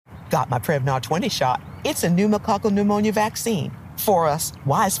Got my Prevnar 20 shot. It's a pneumococcal pneumonia vaccine. For us,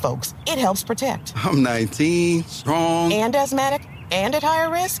 wise folks, it helps protect. I'm 19, strong. And asthmatic, and at higher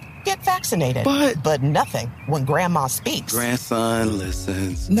risk. Get vaccinated. But nothing when grandma speaks. Grandson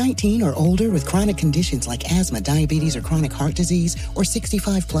listens. 19 or older with chronic conditions like asthma, diabetes, or chronic heart disease, or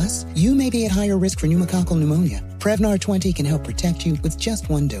 65 plus, you may be at higher risk for pneumococcal pneumonia. Prevnar 20 can help protect you with just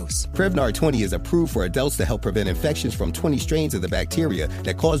one dose. Prevnar 20 is approved for adults to help prevent infections from 20 strains of the bacteria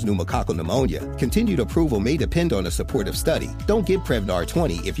that cause pneumococcal pneumonia. Continued approval may depend on a supportive study. Don't get Prevnar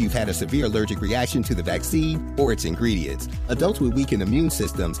 20 if you've had a severe allergic reaction to the vaccine or its ingredients. Adults with weakened immune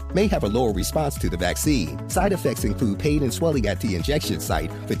systems may have a lower response to the vaccine. Side effects include pain and swelling at the injection site,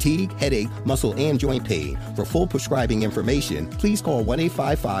 fatigue, headache, muscle, and joint pain. For full prescribing information, please call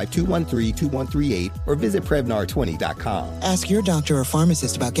 1-855-213-2138 or visit Prevnar20.com. Ask your doctor or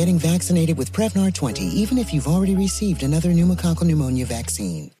pharmacist about getting vaccinated with Prevnar 20, even if you've already received another pneumococcal pneumonia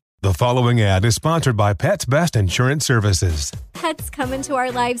vaccine. The following ad is sponsored by Pets Best Insurance Services. Pets come into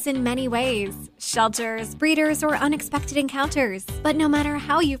our lives in many ways. Shelters, breeders, or unexpected encounters. But no matter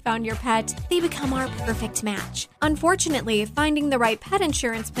how you found your pet, they become our perfect match. Unfortunately, finding the right pet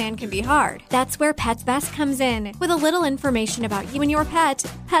insurance plan can be hard. That's where Pets Best comes in. With a little information about you and your pet,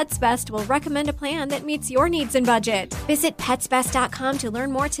 Pets Best will recommend a plan that meets your needs and budget. Visit PetsBest.com to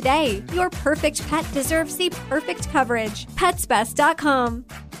learn more today. Your perfect pet deserves the perfect coverage. PetsBest.com.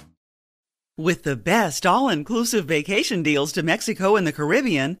 With the best all-inclusive vacation deals to Mexico and the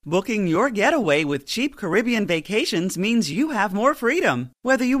Caribbean, booking your getaway with Cheap Caribbean Vacations means you have more freedom.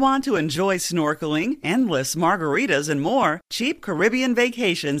 Whether you want to enjoy snorkeling, endless margaritas, and more, Cheap Caribbean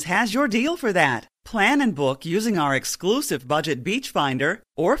Vacations has your deal for that. Plan and book using our exclusive budget beach finder,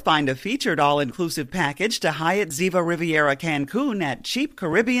 or find a featured all-inclusive package to Hyatt Ziva Riviera Cancun at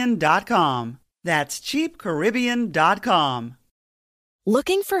cheapcaribbean.com. That's cheapcaribbean.com.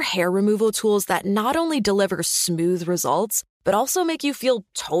 Looking for hair removal tools that not only deliver smooth results, but also make you feel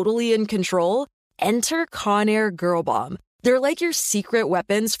totally in control? Enter Conair Girl Bomb. They're like your secret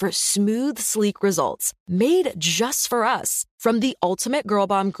weapons for smooth, sleek results, made just for us. From the ultimate Girl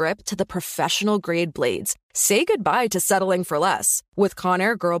Bomb grip to the professional-grade blades, say goodbye to settling for less. With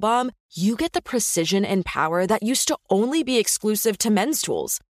Conair Girl Bomb, you get the precision and power that used to only be exclusive to men's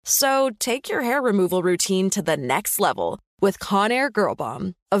tools. So take your hair removal routine to the next level with Conair Girl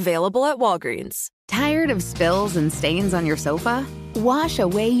Bomb. Available at Walgreens. Tired of spills and stains on your sofa? Wash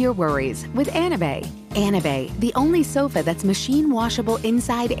away your worries with Anabay. Anabay, the only sofa that's machine washable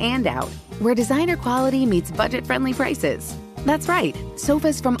inside and out, where designer quality meets budget-friendly prices. That's right,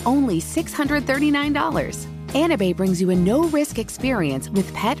 sofas from only $639. Anabay brings you a no-risk experience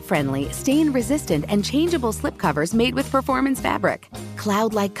with pet-friendly, stain-resistant, and changeable slipcovers made with performance fabric,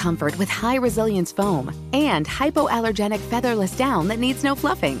 cloud-like comfort with high-resilience foam, and hypoallergenic featherless down that needs no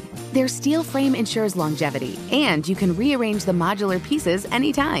fluffing. Their steel frame ensures longevity, and you can rearrange the modular pieces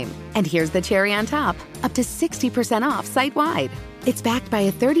anytime. And here's the cherry on top, up to 60% off site-wide. It's backed by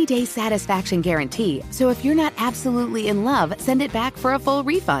a 30-day satisfaction guarantee, so if you're not absolutely in love, send it back for a full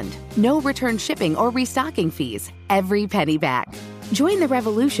refund. No return shipping or restocking fees. Every penny back. Join the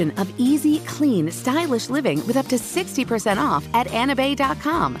revolution of easy, clean, stylish living with up to 60% off at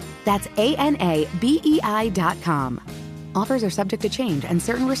Anabay.com. That's ANABEI.com. Offers are subject to change and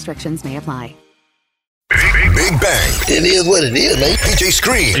certain restrictions may apply. Big Bang. It is what it is, man. DJ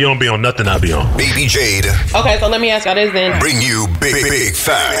Scream. You don't be on nothing I be on. Baby Jade. Okay, so let me ask y'all this then. Bring you big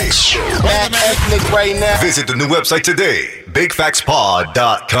facts. Back ethnic right now. Visit the new website today.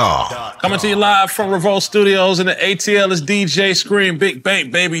 BigFactsPod.com. Coming to you live from Revolt Studios in the ATL is DJ Scream, Big Bang,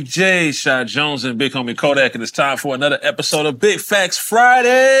 Baby J, Shy Jones, and Big Homie Kodak, and it's time for another episode of Big Facts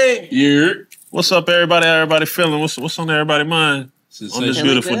Friday. Yeah. What's up, everybody? How everybody feeling? What's on everybody's mind on this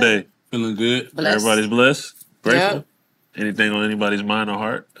beautiful day? Feeling good. Blessed. Everybody's blessed. Grateful. Yep. Anything on anybody's mind or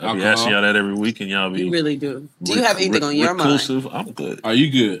heart? I'll be asking y'all that every week, and y'all be. You really do. Do you have anything on your mind? I'm good. Are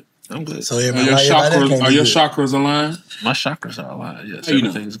you good? I'm good. So are your chakras aligned? My chakras are aligned. Yes,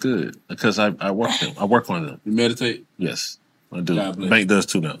 everything's good because I work them. I work on them. You meditate? Yes, I do. Bank does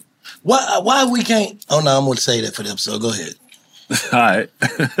too now. Why we can't? Oh no, I'm going to say that for the episode. Go ahead. All right.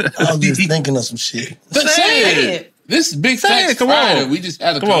 I was just thinking of some shit. Say it. This is Big Facts Friday. We just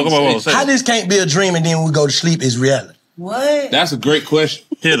had a conversation. How this can't be a dream and then when we go to sleep is reality? What? That's a great question.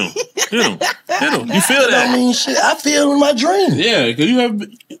 Hit him. You feel that? I mean, shit. I feel in my dream. Yeah, because you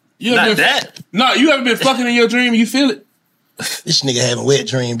haven't been fucking in your dream. You feel it. This nigga having a wet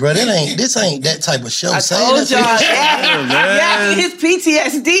dream, bro. This ain't that type of show. I told y'all. Yeah, his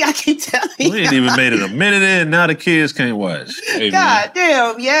PTSD. I keep telling you. We ain't even made it a minute in. Now the kids can't watch. Hey, God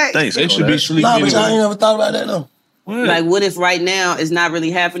damn. Yeah. Thanks. They should be sleeping. Nah, but y'all ain't never thought about that though. Like, what if right now it's not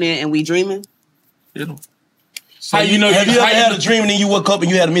really happening and we dreaming? So have you ever had a dream and then you woke up and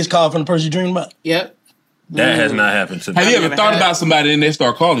you had a missed call from the person you dreamed about? Yep. That has not happened to me. Have you ever thought about somebody and they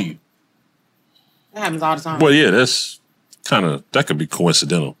start calling you? That happens all the time. Well, yeah, that's that could be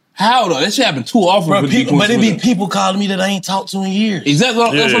coincidental. How though? That shit happen too often. Bro, but it be people calling me that I ain't talked to in years.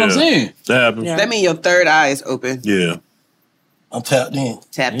 Exactly. That's what I'm saying. That happens. That means your third eye is open. Yeah. I'm tapped in.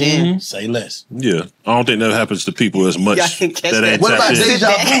 Tapped in. Say less. Yeah. I don't think that happens to people as much. Y'all can catch that ain't What about tapped in. deja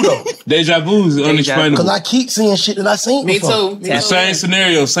vu though? Deja vu is unexplainable. Because I keep seeing shit that I seen Me before. too. The same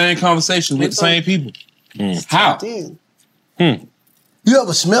scenario, same conversations with the same people. How? You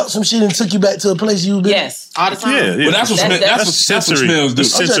ever smelt some shit and took you back to a place you been? Yes, all the time. Yeah, yeah. Well, that's what sensory. smells do.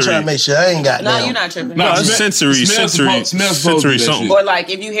 It's I'm just trying to make sure I ain't got No, that. you're not tripping. No, it's sensory something. Or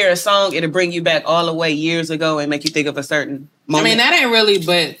like if you hear a song, it'll bring you back all the way years ago and make you think of a certain moment. I mean, that ain't really,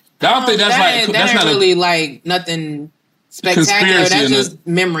 but I don't think that's like that that's ain't not really like nothing spectacular. Conspiracy That's in just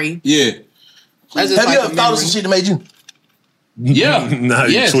memory. Yeah. That's just Have like you a ever thought of some shit that made you? Yeah. Nah,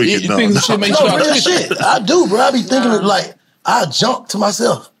 you Yes. tweaking. You No, think no. some shit makes No, you real shit. I do, bro. I be thinking of like, I jump to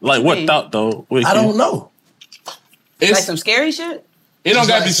myself. Like what thought though? I don't know. like some scary shit. It don't It's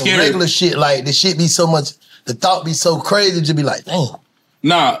gotta like be some scary. regular shit, like the shit be so much, the thought be so crazy to be like, dang.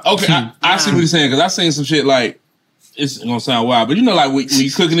 Nah, okay, I see what you're saying, because I seen some shit like, it's gonna sound wild, but you know, like when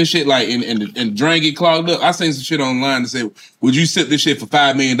you cooking this shit, like, and the drain get clogged up, I seen some shit online that said, would you sip this shit for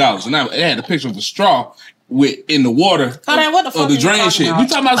 $5 million? And it had a picture of a straw in the water What the fuck of the are you drain talking shit. about? We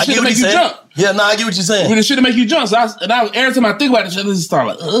talking about I shit get that what make you you saying. jump. Yeah, no, I get what you're saying. When the shit that make you jump. So every time I think about this shit, I just start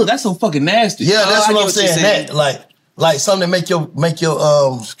like, ugh, that's so fucking nasty. Yeah, that's I what get I'm what you're saying. saying. That like something that make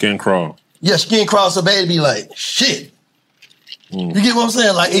your Skin crawl. yeah, skin crawl so bad to be like, shit. You get what I'm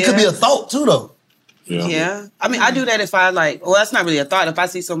saying? Like it could be a thought too though. Yeah. I mean, I do that if I like, well, that's not really a thought. If I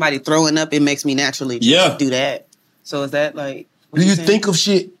see somebody throwing up, it makes me naturally just do that. So is that like, Do you think of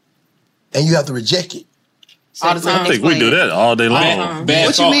shit and you have to reject it? All the time. I think we do that all day long. Bad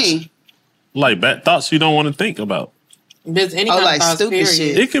What thoughts. you mean? Like bad thoughts you don't want to think about. There's any Oh, kind like of thoughts, stupid period.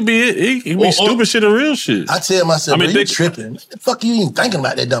 shit. It could be it could be stupid shit or real shit. I tell myself, I mean, bro, you they- tripping. What the fuck you even thinking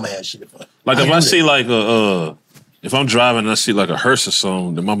about that dumb ass shit for? Like if do I that. see like if I'm driving and I see like a hearse or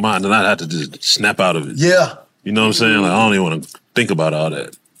something, in my mind, then I'd have to just snap out of it. Yeah. You know what I'm saying? Like I don't even want to think about all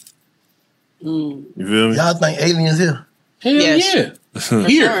that. You feel me? Y'all think aliens here? Hell Yes. yeah.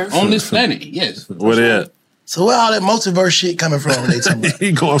 Here, on this planet, yes. Where they at? So where all that multiverse shit coming from when they talking about?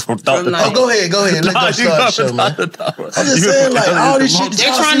 He going from thought to From thought. like- Oh, go ahead. Let Nah, go you start the show, going man. from thought to thought. I'm just saying, like, all this shit.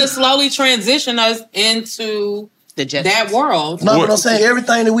 They're trying to slowly transition us into The Jetsons. that world. No, but I'm saying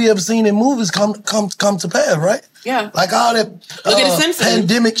everything that we ever seen in movies come to pass, right? Yeah. Like all that Look at The Simpsons.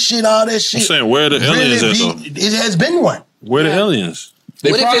 pandemic shit, all that I'm shit. saying where the aliens at though? It has been one. Where the aliens? They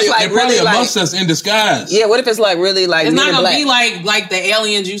What if probably, it's like they probably really like- amongst us in disguise. Yeah, what if it's like really like It's Men not in gonna Black? be like the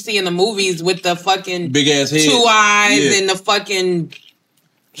aliens you see in the movies with the fucking Big ass head. 2 eyes Yeah. and the fucking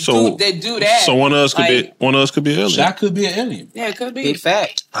So they do that. So one of us could Like- be an alien. Shaq could be an alien. Yeah, it could be. Big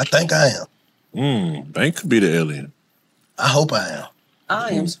fact. I think I am. Bank could be the alien. I hope I am.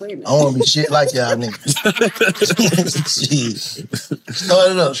 I am screaming. I want to be shit like y'all niggas. Jeez.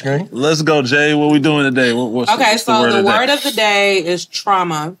 Start it up, Screen. Let's go, Jay. What we doing today? What's Okay, what's so the word today? of the day is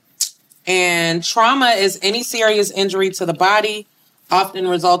trauma. And trauma is any serious injury to the body, often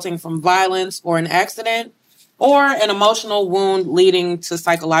resulting from violence or an accident, or an emotional wound leading to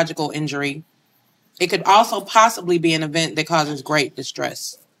psychological injury. It could also possibly be an event that causes great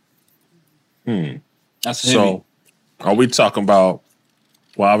distress. That's heavy. So, are we talking about?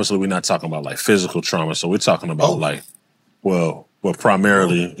 Well, obviously, we're not talking about like physical trauma. So we're talking about like, well,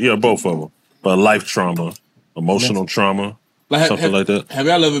 primarily, yeah, both of them. But life trauma, emotional trauma, something like that. Have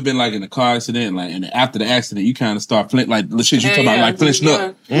y'all ever been like in a car accident, like, and after the accident, you kind of start like the shit you talking about, like flinching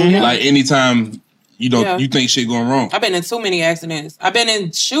up, like anytime you don't you think shit going wrong. I've been in too many accidents. I've been in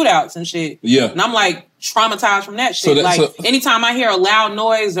shootouts and shit. Yeah. And I'm like traumatized from that So shit. that- like anytime I hear a loud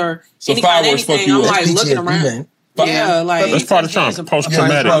noise or So any kind of fireworks fuck anything, you I'm up. like That's looking PTSD, around. man. Yeah, like That's part of trauma,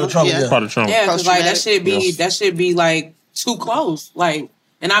 post-traumatic. Part of trauma, yeah. yeah. Part of trauma. Yeah, because like that Post-traumatic. should be like too close. Like,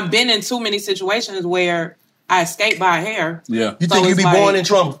 and I've been in too many situations where I escaped by a hair. Yeah. You So think you it's be like- born in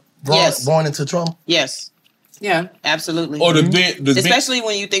trauma? Yes. Born into trauma? Yes, Yeah. absolutely. Or Mm-hmm. Especially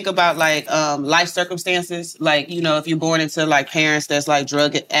when you think about like life circumstances, like, you know, if you're born into like parents that's like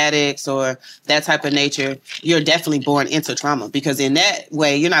drug addicts or that type of nature, you're definitely born into trauma, because in that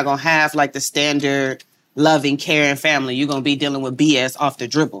way you're not gonna have like the standard loving, caring family. You're gonna be dealing with BS off the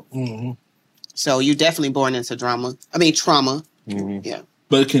dribble. Mm-hmm. So you're definitely born into trauma. Yeah,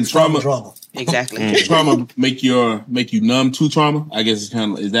 But can trauma exactly. can trauma make you numb to trauma? I guess it's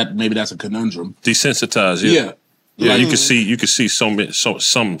kind of that's a conundrum. Desensitized, Yeah. Yeah, you could see so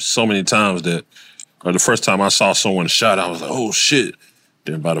many times that, or the first time I saw someone shot, I was like, oh shit.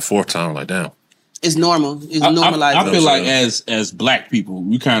 Then by the fourth time, I'm like, damn. It's normal. It's normalized. I feel like as black people,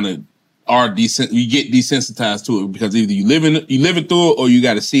 we kind of are we get desensitized to it because either you live it through it or you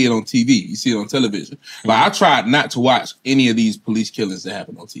got to see it on TV. You see it on television. But I tried not to watch any of these police killings that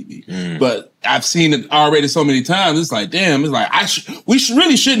happen on TV. But I've seen it already so many times. It's like, damn. It's like we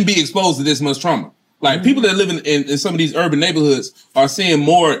really shouldn't be exposed to this much trauma. Like people that live in some of these urban neighborhoods are seeing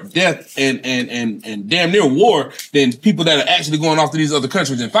more death and damn near war than people that are actually going off to these other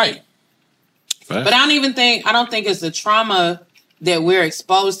countries and fight. But I don't think it's the trauma that we're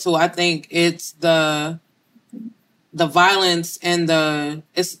exposed to. I think it's the violence and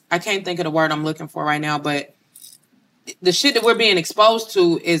I can't think of the word I'm looking for right now, but the shit that we're being exposed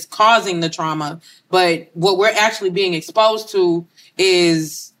to is causing the trauma. But what we're actually being exposed to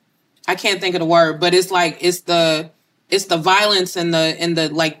is, I can't think of the word, but it's like it's the violence and the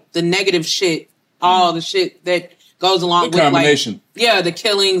like the negative shit, all the shit that goes along with combination. Like the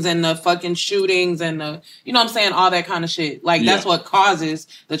killings and the fucking shootings and the you know what I'm saying, all that kind of shit. Like that's what causes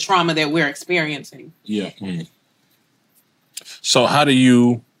the trauma that we're experiencing. Yeah. So how do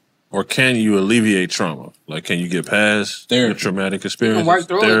you or can you alleviate trauma? Like can you get past the traumatic experience? You can work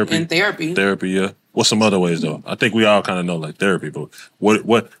through it in therapy. Therapy, yeah. What's some other ways though? I think we all kind of know like therapy, but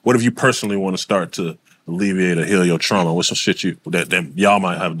what if you personally want to start to alleviate or heal your trauma? What's some shit that y'all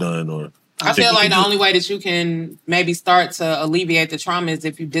might have done or I feel like the only way that you can maybe start to alleviate the trauma is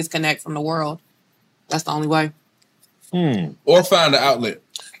if you disconnect from the world. That's the only way. Or find an outlet.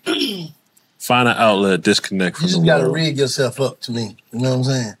 Find an outlet, disconnect from the world. You just gotta rig yourself up to me. You know what I'm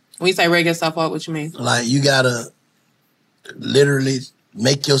saying? When you say rig yourself up, what you mean? Like you gotta literally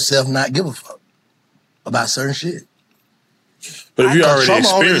make yourself not give a fuck about certain shit. But if you already trauma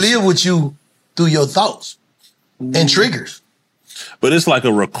only experienced live with you through your thoughts and triggers. But it's like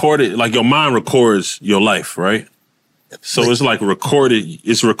like your mind records your life, right? So it's like recorded.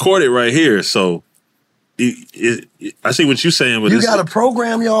 It's recorded right here. So I see what you're saying. But you got to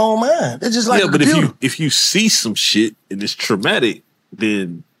program your own mind. It's just like a computer. But if you see some shit and it's traumatic,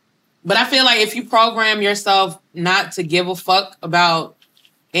 then. But I feel like if you program yourself not to give a fuck about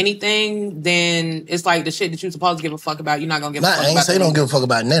anything, then it's like the shit that you're supposed to give a fuck about, you're not going to give a fuck about. I ain't saying don't give a fuck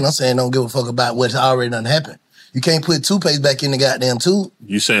about nothing. I'm saying don't give a fuck about what's already done happened. You can't put toothpaste back in the goddamn tube.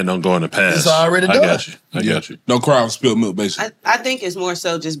 You saying don't go in the past. It's already done. I got you. Don't cry over spilled milk, basically. I think it's more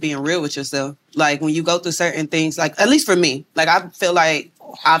so just being real with yourself. Like when you go through certain things, like at least for me, like I feel like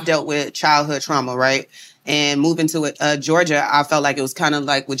I've dealt with childhood trauma, right? And moving to Georgia, I felt like it was kind of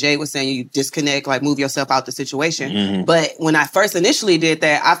like what Jay was saying, you disconnect, like move yourself out the situation. But when I first initially did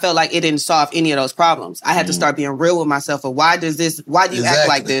that, I felt like it didn't solve any of those problems. I had to start being real with myself of why do you act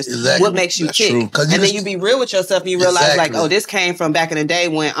like this? What makes you tick? And then you be real with yourself and you realize like, oh, this came from back in the day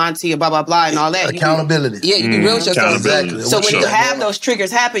when auntie blah, blah, blah and all that. Accountability. You be real with yourself. Exactly. So when you have those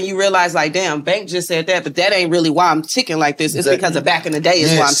triggers happen, you realize like, damn, Bank just said that, but that ain't really why I'm ticking like this. It's because of back in the day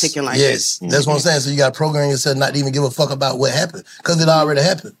is why I'm ticking like this. That's what I'm saying. So you got to program yourself not to even give a fuck about what happened because it already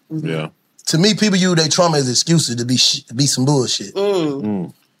happened. Yeah. To me, people use their trauma as excuses to be some bullshit.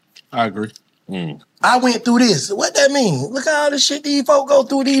 I agree. I went through this. What that mean? Look at all the shit these folk go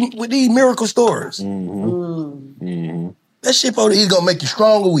through with these miracle stories. That shit is gonna make you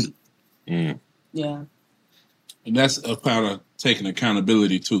strong or weak. Yeah. And that's a part of taking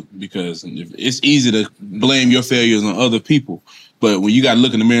accountability too, because it's easy to blame your failures on other people. But when you got to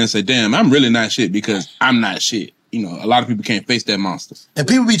look in the mirror and say, damn, I'm really not shit because I'm not shit. You know, a lot of people can't face that monster. And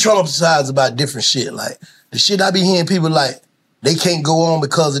people be traumatized about different shit. Like, the shit I be hearing people like, they can't go on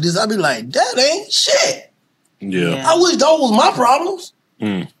because of this. I be like, that ain't shit. Yeah. I wish those was my problems.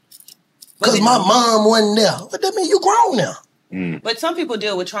 Because my mom wasn't there. What that mean? You grown now. But some people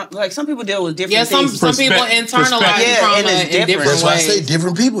deal with trauma, like some people deal with different things. Some people internalize trauma in different ways. That's why I say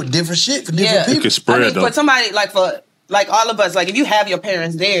different people, different shit for different people. It can spread, for somebody like all of us, like if you have your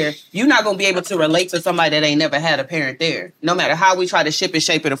parents there, you're not going to be able to relate to somebody that ain't never had a parent there. No matter how we try to ship it,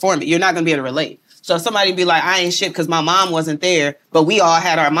 shape it, or form it, you're not going to be able to relate. So if somebody be like, I ain't shit because my mom wasn't there, but we all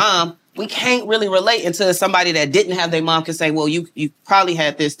had our mom, we can't really relate until somebody that didn't have their mom can say, well, you probably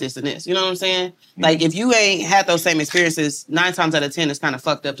had this, this, and this. You know what I'm saying? Like if you ain't had those same experiences, 9 times out of 10, it's kind of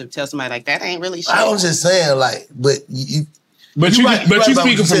fucked up to tell somebody like that ain't really shit. I was just saying, like, but you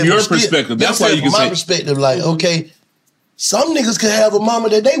speaking from your perspective. That's why you can say. From my perspective, like, okay, some niggas could have a mama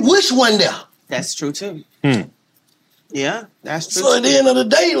that they wish wasn't there. That's true too. Yeah, that's true. So at the end of the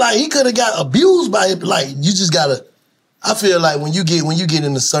day, like he could have got abused by it. Like you just gotta. I feel like when you get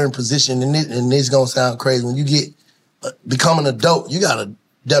in a certain position, and it's gonna sound crazy, when you get become an adult, you gotta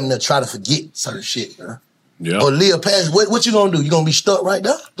damn near try to forget certain shit, man. or live past, what you gonna do? You gonna be stuck right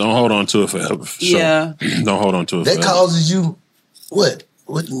there? Don't hold on to it forever. Yeah. Don't hold on to it That forever. causes you, what?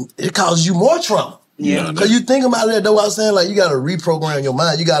 It causes you more trauma. Yeah. Because you think about it, that's what I was saying, like, you gotta reprogram your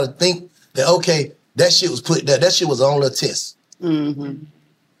mind. You gotta think that, okay, that shit was put there. That shit was on a test. Mm-hmm.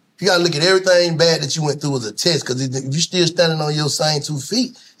 You gotta look at everything bad that you went through as a test, because if you're still standing on your same 2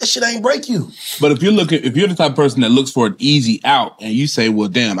 feet, that shit ain't break you. But if you're the type of person that looks for an easy out, and you say, "Well,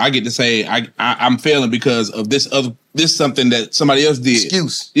 damn, I get to say I'm failing because of this something that somebody else did."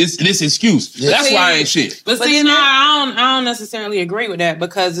 Excuse. This excuse. Yeah. That's why I ain't shit. But see, no, I don't necessarily agree with that,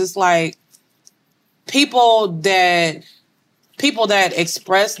 because it's like people that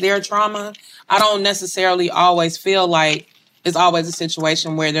express their trauma, I don't necessarily always feel like it's always a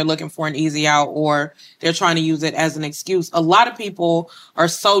situation where they're looking for an easy out or they're trying to use it as an excuse. A lot of people are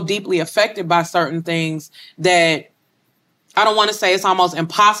so deeply affected by certain things that I don't want to say it's almost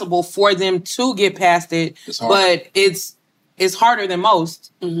impossible for them to get past it, but it's harder than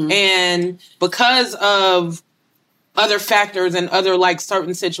most. Mm-hmm. And because of other factors and other like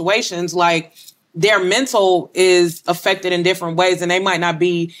certain situations, like their mental is affected in different ways, and they might not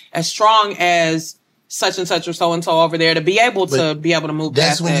be as strong as such and such or so and so over there to be able to move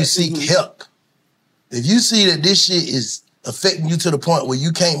That's past when that. you seek help. If you see that this shit is affecting you to the point where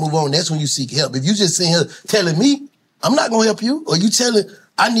you can't move on, that's when you seek help. If you just sitting here telling me, I'm not gonna help you, or you telling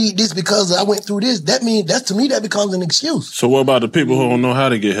I need this because I went through this, that to me that becomes an excuse. So what about the people who don't know how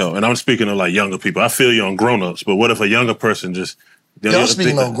to get help? And I'm speaking of like younger people. I feel you on grown-ups, but what if a younger person just... I'm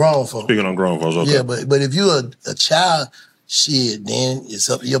speaking on grown folks. Speaking on grown folks, okay. Yeah, but if you're a child, shit, then it's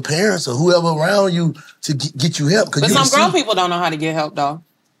up to your parents or whoever around you to get you help. But some grown people don't know how to get help, though.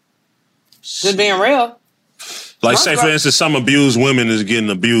 Just being real. Like, say, for instance, some abused women is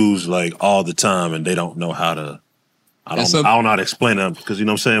getting abused, like, all the time, and they don't know how to... I don't know how to explain them, because, you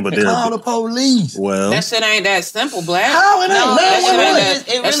know what I'm saying? But they're... Call the police. Well... That shit ain't that simple, Black. How it ain't?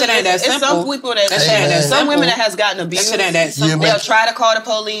 That shit ain't that simple. It's some people that some women that has gotten abused. That shit ain't that simple. They'll try to call the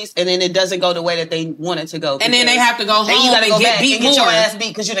police, and then it doesn't go the way that they want it to go. And then they have to go home and you gotta and go get back beat and get your more. ass beat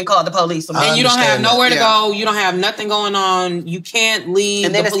because you didn't call the police. And you don't have nowhere to go. You don't have nothing going on. You can't leave.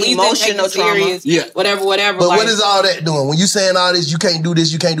 And then the it's police emotional didn't take it serious. Yeah. Whatever. But what is all that doing? When you saying all this, you can't do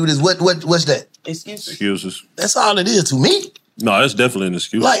this, you can't do this, what's that? Excuses. That's all it is to me. No, that's definitely an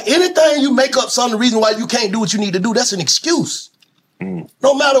excuse. Like anything you make up some reason why you can't do what you need to do, that's an excuse.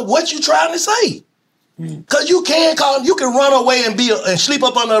 No matter what you're trying to say. Cause you can run away and sleep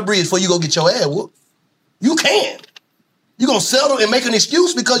up under a bridge before you go get your ass whooped. You can. You gonna settle and make an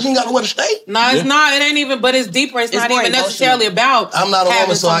excuse because you ain't got nowhere to stay? No, it's not. It ain't even. But it's deeper. It's not even necessarily about. I'm not a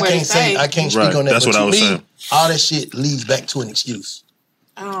woman, so I somewhere can't to stay. I can't speak on that. That's but what to I was me, saying. all that shit leads back to an excuse.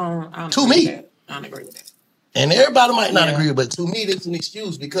 I don't To agree me. with that. I don't agree with that. And everybody might not agree, but to me, it's an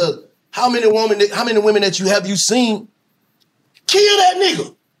excuse because how many women that you seen kill that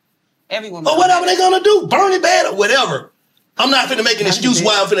nigga? Every woman. Or whatever they gonna do, burn it bad or whatever. I'm not finna make an excuse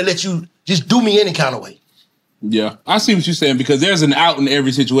why I'm finna let you just do me any kind of way. Yeah, I see what you're saying because there's an out in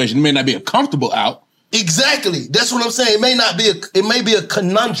every situation. It may not be a comfortable out. Exactly. That's what I'm saying. It may be a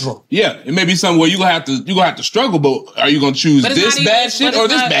conundrum. Yeah, it may be something where you gonna have to struggle. But are you gonna choose this bad shit or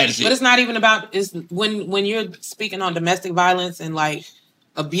this bad shit? But it's not even about. It's when you're speaking on domestic violence and like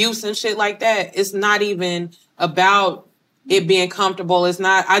abuse and shit like that. It's not even about it being comfortable. It's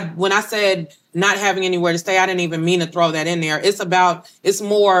not. When I said not having anywhere to stay, I didn't even mean to throw that in there. It's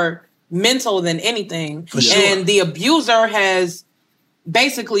more mental than anything. For sure. And the abuser has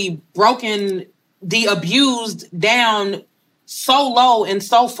basically broken the abused down so low and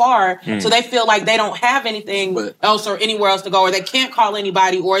so far, so they feel like they don't have anything else or anywhere else to go, or they can't call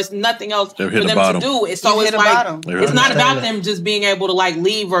anybody, or it's nothing else for them to do. So it's like it's not about them just being able to like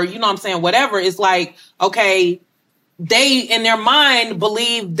leave or you know what I'm saying, whatever. It's like, okay, they in their mind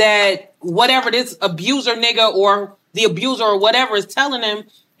believe that whatever this abuser nigga or the abuser or whatever is telling them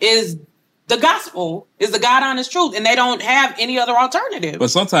is the gospel, is the God honest truth, and they don't have any other alternative.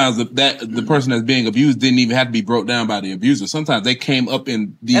 But sometimes the person that's being abused didn't even have to be broke down by the abuser. Sometimes they came up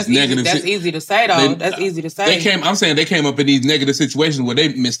in these negative. That's easy to say though. That's easy to say. I'm saying they came up in these negative situations where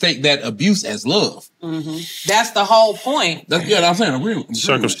they mistake that abuse as love. Mm-hmm. That's the whole point. I'm saying. I'm agreeing.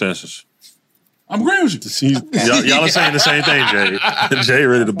 Circumstances. I'm agreeing with you. Y'all are saying the same thing, Jay. Jay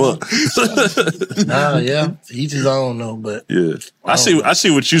ready to book. Nah, yeah. Each his own though, but yeah. I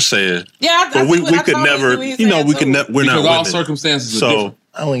see what you're saying. Yeah, but we could never, we're not because women. all circumstances are different.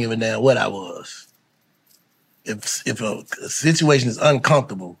 I don't give a damn what I was. If a situation is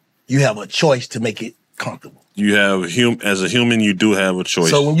uncomfortable, you have a choice to make it comfortable. You have as a human, you do have a choice.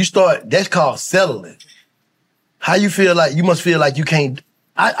 So when you start, that's called settling. How you feel like you must feel like you can't.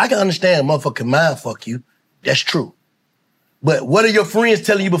 I can understand a motherfucker mind fuck you, That's true. But what are your friends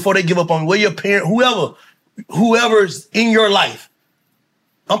telling you before they give up on you? What are your parents, whoever's in your life?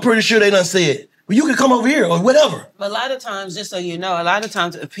 I'm pretty sure they done said, well, you can come over here or whatever. But a lot of times, just so you know, a lot of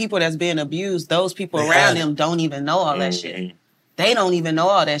times people that's being abused, those people around them don't even know all that shit. They don't even know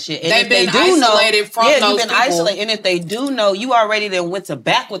all that shit. And They've been isolated from those you've been people. isolated. And if they do know, you already then went to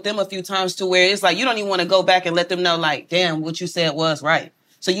back with them a few times to where it's like you don't even want to go back and let them know, like, damn, what you said was right.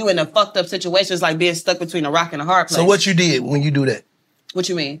 So you in a fucked up situation. It's like being stuck between a rock and a hard place. So what you did when you do that? What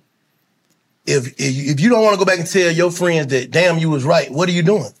you mean? If you don't want to go back and tell your friends that, damn, you was right, what are you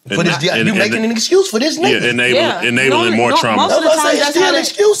doing? For this, you making an excuse for this nigga. Enabling more trauma. Most of the time, that's still how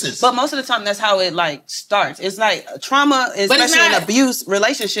excuses. But most of the time, that's how it like starts. It's like trauma, especially in abuse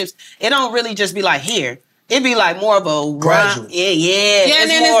relationships. It don't really just be like here. It be like more of a gradual. Yeah.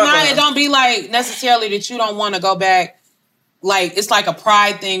 And then it don't be like necessarily that you don't want to go back. Like, it's like a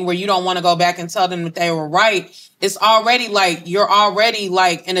pride thing where you don't want to go back and tell them that they were right. It's already like, you're already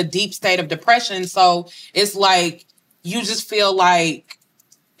like in a deep state of depression. So it's like, you just feel like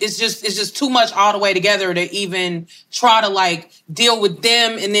it's just too much all the way together to even try to like deal with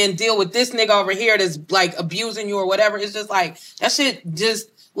them and then deal with this nigga over here that's like abusing you or whatever. It's just like, that shit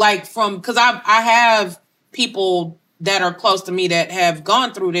just like cause I have people that are close to me that have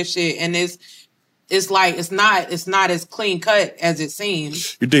gone through this shit, and it's like it's not as clean cut as it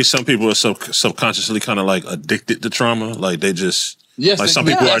seems. You think some people are subconsciously kind of like addicted to trauma? Like they just like some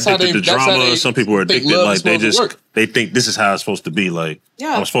people are addicted to drama. Some people are addicted like they think this is how it's supposed to be. Like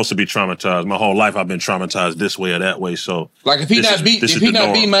I'm supposed to be traumatized. My whole life I've been traumatized this way or that way. So like if he not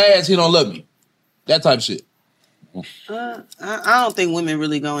beating my ass, he don't love me. That type of shit. I don't think women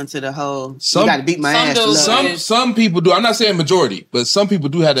really go into the whole you got to beat my ass. Some people do. I'm not saying majority, but some people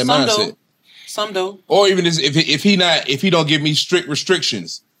do have that mindset. Some do. Or even if he don't give me strict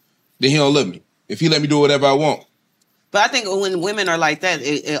restrictions, then he don't love me. If he let me do whatever I want. But I think when women are like that,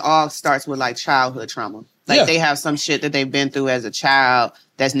 it all starts with like childhood trauma. Like they have some shit that they've been through as a child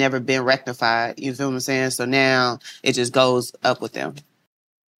that's never been rectified. You feel what I'm saying? So now it just goes up with them.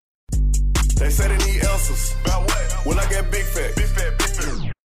 They say they need answers. About what? When I get big fat.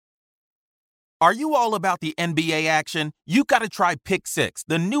 Are you all about the NBA action? You got to try Pick Six,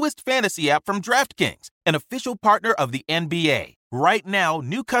 the newest fantasy app from DraftKings, an official partner of the NBA. Right now,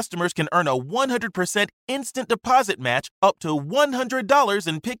 new customers can earn a 100% instant deposit match up to $100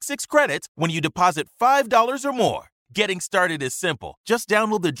 in Pick Six credits when you deposit $5 or more. Getting started is simple. Just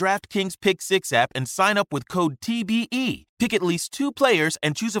download the DraftKings Pick Six app and sign up with code TBE. Pick at least 2 players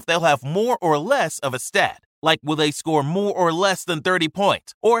and choose if they'll have more or less of a stat. Like, will they score more or less than 30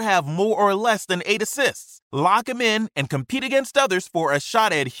 points? Or have more or less than 8 assists? Lock them in and compete against others for a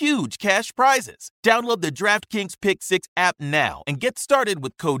shot at huge cash prizes. Download the DraftKings Pick 6 app now and get started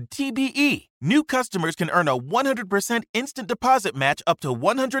with code TBE. New customers can earn a 100% instant deposit match up to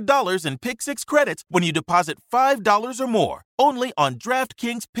 $100 in Pick 6 credits when you deposit $5 or more. Only on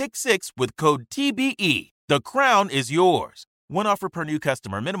DraftKings Pick 6 with code TBE. The crown is yours. One offer per new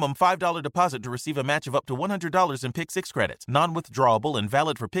customer. Minimum $5 deposit to receive a match of up to $100 in Pick 6 credits. Non-withdrawable and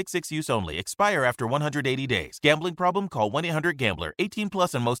valid for Pick 6 use only. Expire after 180 days. Gambling problem? Call 1-800-GAMBLER. 18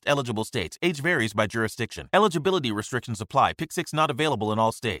 plus in most eligible states. Age varies by jurisdiction. Eligibility restrictions apply. Pick 6 not available in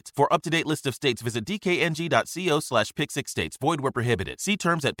all states. For up-to-date list of states, visit dkng.co/pick6states. Void where prohibited. See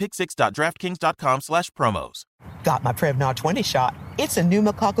terms at pick6.draftkings.com/promos. Got my Prevnar 20 shot. It's a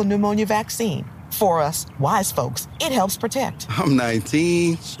pneumococcal pneumonia vaccine. For us, wise folks, it helps protect. I'm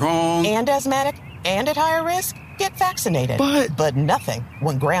 19, strong. And asthmatic, and at higher risk? Get vaccinated. But nothing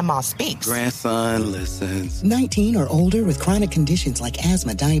when grandma speaks. Grandson listens. 19 or older with chronic conditions like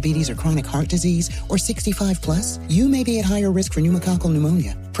asthma, diabetes, or chronic heart disease, or 65 plus, you may be at higher risk for pneumococcal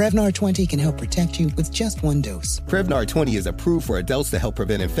pneumonia. Prevnar 20 can help protect you with just 1 dose. Prevnar 20 is approved for adults to help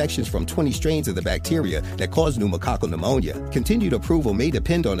prevent infections from 20 strains of the bacteria that cause pneumococcal pneumonia. Continued approval may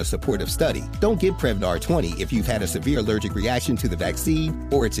depend on a supportive study. Don't get Prevnar 20 if you've had a severe allergic reaction to the vaccine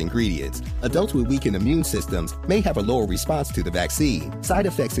or its ingredients. Adults with weakened immune systems may have a lower response to the vaccine. Side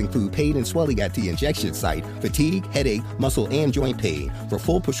effects include pain and swelling at the injection site, fatigue, headache, muscle, and joint pain. For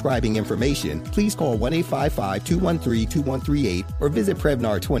full prescribing information, please call 1-855-213-2138 or visit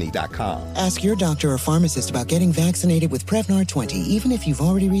Prevnar20.com. Ask your doctor or pharmacist about getting vaccinated with Prevnar 20, even if you've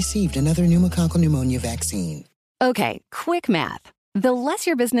already received another pneumococcal pneumonia vaccine. Okay, quick math. The less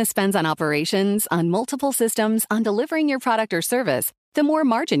your business spends on operations, on multiple systems, on delivering your product or service, the more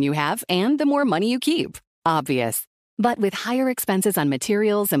margin you have and the more money you keep. Obvious. But with higher expenses on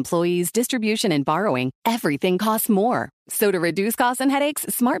materials, employees, distribution, and borrowing, everything costs more. So to reduce costs and headaches,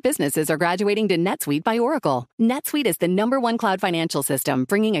 smart businesses are graduating to NetSuite by Oracle. NetSuite is the #1 cloud financial system,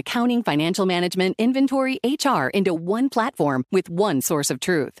 bringing accounting, financial management, inventory, HR into one platform with one source of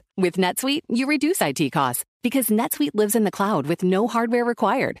truth. With NetSuite, you reduce IT costs because NetSuite lives in the cloud with no hardware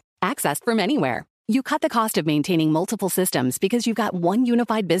required, accessed from anywhere. You cut the cost of maintaining multiple systems because you've got one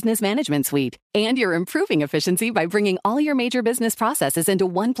unified business management suite. And you're improving efficiency by bringing all your major business processes into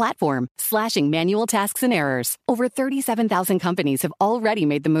one platform, slashing manual tasks and errors. Over 37,000 companies have already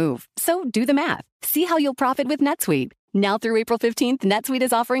made the move. So do the math. See how you'll profit with NetSuite. Now through April 15th, NetSuite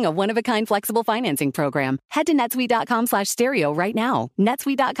is offering a one-of-a-kind flexible financing program. Head to netsuite.com/stereo right now.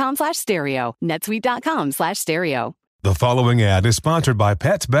 netsuite.com/stereo. netsuite.com/stereo. The following ad is sponsored by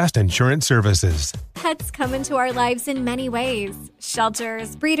Pets Best Insurance Services. Pets come into our lives in many ways.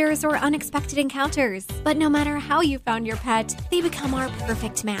 Shelters, breeders, or unexpected encounters. But no matter how you found your pet, they become our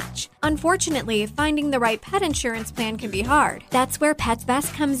perfect match. Unfortunately, finding the right pet insurance plan can be hard. That's where Pets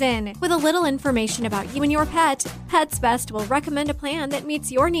Best comes in. With a little information about you and your pet, Pets Best will recommend a plan that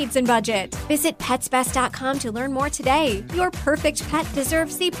meets your needs and budget. Visit PetsBest.com to learn more today. Your perfect pet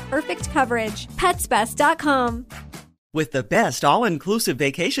deserves the perfect coverage. PetsBest.com. With the best all-inclusive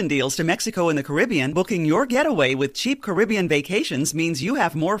vacation deals to Mexico and the Caribbean, booking your getaway with Cheap Caribbean Vacations means you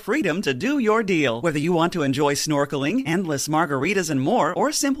have more freedom to do your deal. Whether you want to enjoy snorkeling, endless margaritas, and more,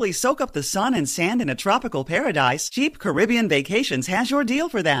 or simply soak up the sun and sand in a tropical paradise, Cheap Caribbean Vacations has your deal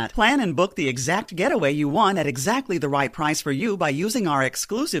for that. Plan and book the exact getaway you want at exactly the right price for you by using our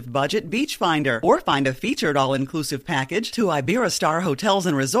exclusive budget Beach Finder, or find a featured all-inclusive package to Iberostar Hotels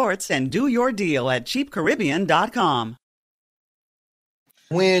and Resorts and do your deal at cheapcaribbean.com.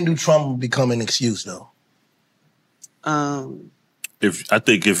 When do trauma become an excuse, though? I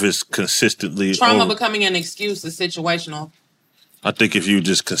think if it's consistently Trauma becoming an excuse is situational. I think if you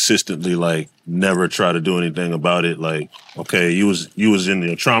just consistently like never try to do anything about it, like, okay, you was in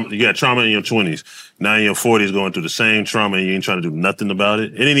your trauma, you got trauma in your 20s, now in your 40s going through the same trauma and you ain't trying to do nothing about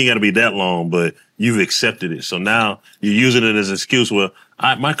it. It ain't even got to be that long, but you've accepted it. So now you're using it as an excuse. Well,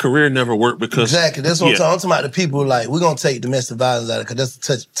 my career never worked because exactly. That's what I'm talking about. The people like we're gonna take domestic violence out of it because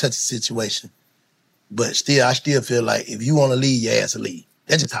that's a touchy situation. But still, I still feel like if you want to leave, your ass will leave.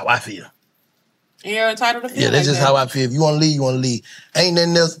 That's just how I feel. You're entitled to feel. Yeah, that's just how I feel. If you want to leave, you want to leave. Ain't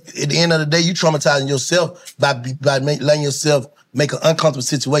nothing else. At the end of the day, you traumatizing yourself by letting yourself make an uncomfortable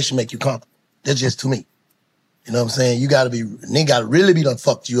situation make you comfortable. That's just to me. You know what I'm saying? You got to be, nigga got to really be done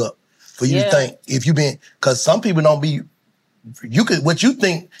fucked you up for you to think if you been, because some people don't be. You could what you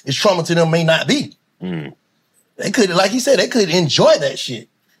think is trauma to them may not be. They could, like you said, they could enjoy that shit.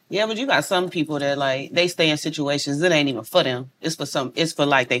 Yeah, but you got some people that like they stay in situations that ain't even for them. It's for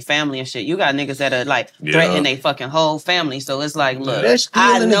like their family and shit. You got niggas that are like threatening their fucking whole family. So it's like, look, that's still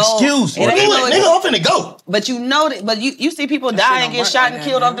an excuse. Nigga, I'm finna go. But you know that. But you see people die and get shot and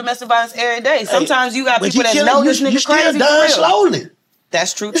killed off domestic violence every day. Sometimes you got people that know this nigga crazy. You still dying slowly.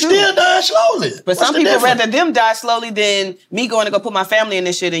 That's true too. Still dying slowly. But some people rather them die slowly than me going to go put my family in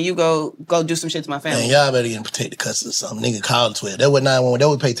this shit and you go do some shit to my family. Man, y'all better get protected because of something. Nigga called 12. That what 911. That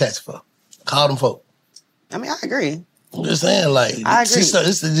would pay tax for. Call them folk. I mean, I agree. I'm just saying, like, I agree.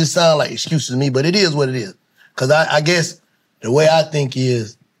 This just sound like excuses to me, but it is what it is. Because I guess the way I think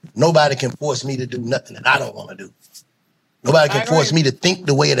is nobody can force me to do nothing that I don't want to do. Nobody can force me to think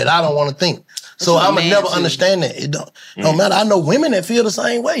the way that I don't want to think. So I'm going to never understand that. It don't matter. I know women that feel the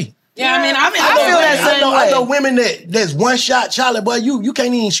same way. Yeah, I mean, I feel that same way. I know women that's one shot, Charlie, boy, you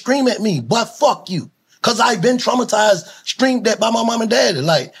can't even scream at me, but fuck you. Because I've been traumatized, screamed at by my mom and daddy.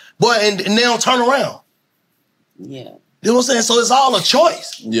 Like, boy, and they don't turn around. Yeah. You know what I'm saying? So it's all a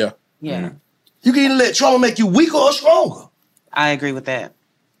choice. Yeah. Yeah. You can either let trauma make you weaker or stronger. I agree with that.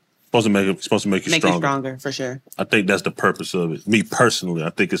 Supposed to make you stronger. Make you stronger, for sure. I think that's the purpose of it. Me personally, I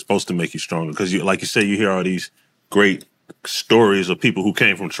think it's supposed to make you stronger because, like you say, you hear all these great stories of people who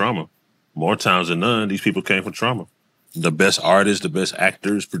came from trauma. More times than none, these people came from trauma. The best artists, the best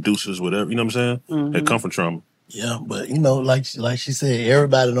actors, producers, whatever. You know what I'm saying? Mm-hmm. They come from trauma. Yeah, but you know, like she said,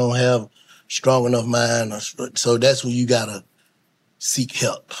 everybody don't have strong enough mind, so that's when you gotta seek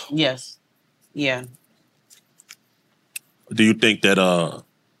help. Yes. Yeah. Do you think that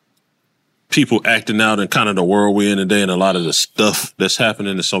people acting out in kind of the world we're in today and a lot of the stuff that's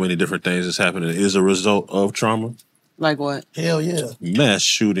happening and so many different things that's happening is a result of trauma? Like what? Hell yeah. Mass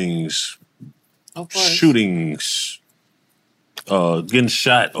shootings, getting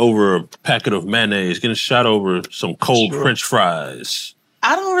shot over a packet of mayonnaise, getting shot over some cold French fries.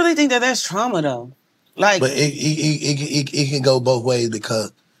 I don't really think that's trauma though. Like, but it can go both ways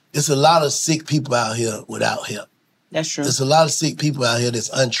because it's a lot of sick people out here without help. That's true. There's a lot of sick people out here that's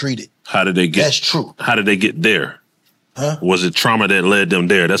untreated. How did they get? That's true. How did they get there? Huh? Was it trauma that led them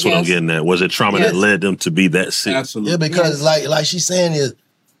there? That's what I'm getting at. Was it trauma that led them to be that sick? Absolutely. Yeah, because like she's saying is,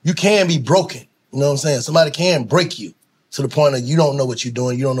 you can be broken. You know what I'm saying? Somebody can break you to the point of you don't know what you're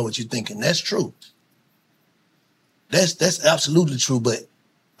doing, you don't know what you're thinking. That's true. That's absolutely true. But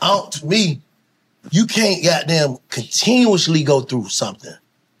to me, you can't goddamn continuously go through something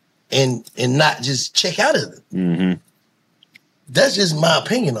and not just check out of it. Mm-hmm. That's just my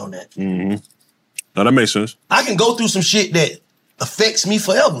opinion on that. Mm-hmm. No, that makes sense. I can go through some shit that affects me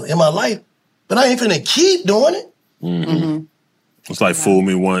forever in my life, but I ain't finna keep doing it. Mm-hmm. It's like fool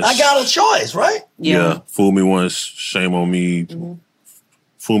me once. I got a choice, right? Yeah. Fool me once, shame on me.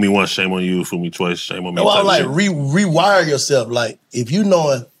 Fool me once, shame on you. Fool me twice, shame on me. No, I like rewire yourself. Like if you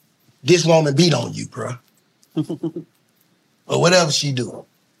knowing this woman beat on you, bro, or whatever she do,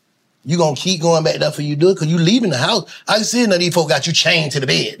 you gonna keep going back there for you do it because you leaving the house. I can see none of these folks got you chained to the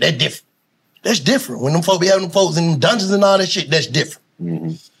bed. That's different. That's different. When them folks be having them folks in dungeons and all that shit, that's different.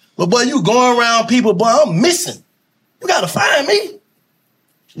 Mm-hmm. But boy, you going around people, boy, I'm missing. You gotta find me.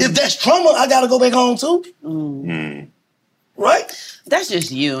 If that's trauma, I gotta go back home too. Right? That's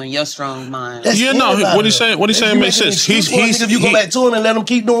just you and your strong mind. That's what he's saying makes sense. If you go back to him and let them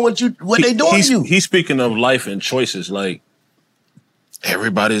keep doing what they doing to you. He's speaking of life and choices. Like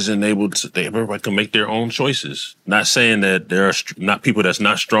everybody's enabled to. Everybody can make their own choices. Not saying that there are not people that's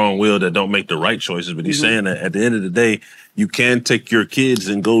not strong-willed that don't make the right choices, but he's saying that at the end of the day, you can take your kids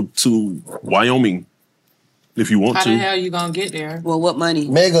and go to Wyoming if you want How to. the hell you gonna get there? Well, what money?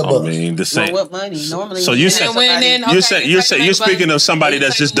 Mega bucks. I mean, the same. Well, what money? Normally, So you're speaking of somebody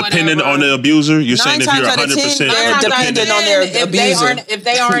that's just dependent on the abuser. You're saying if you're 100% they're dependent on their abuser. If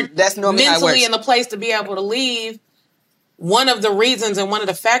they aren't That's normally how it mentally works. in the place to be able to leave, one of the reasons and one of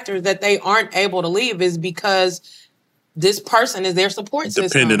the factors that they aren't able to leave is because this person is their support system.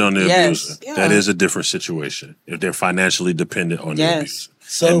 dependent on the abuser. Yeah. That is a different situation. If they're financially dependent on the abuser.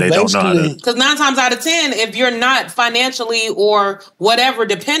 So and they don't know how to. Because 9 times out of 10, if you're not financially or whatever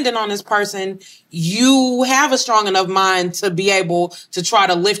dependent on this person, you have a strong enough mind to be able to try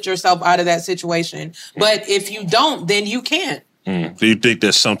to lift yourself out of that situation. But if you don't, then you can't. Do you think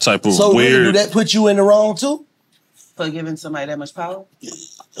there's some type of So weird? really, do that put you in the wrong too? For giving somebody that much power?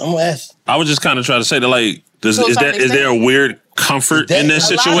 I'm gonna ask. I was just kind of trying to say that, like, To a certain is there a extent. weird comfort in that a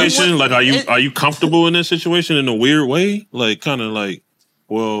lot of situation? what- Like, are you comfortable in that situation in a weird way? Like, kind of like,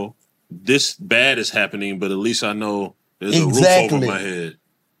 well, this bad is happening, but at least I know there's a roof over my head.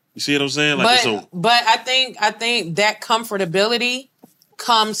 You see what I'm saying? Like, But I think that comfortability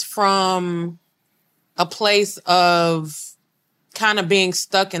comes from a place of kind of being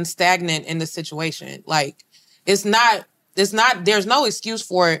stuck and stagnant in the situation. Like there's no excuse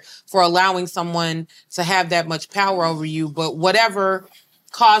for allowing someone to have that much power over you, but whatever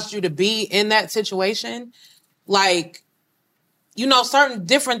caused you to be in that situation, like, you know, certain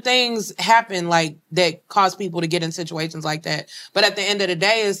different things happen like that cause people to get in situations like that. But at the end of the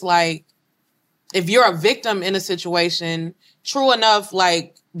day, it's like, if you're a victim in a situation, true enough,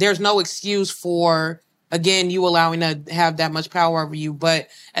 like there's no excuse for, again, you allowing to have that much power over you. But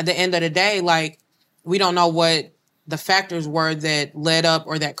at the end of the day, like, we don't know what the factors were that led up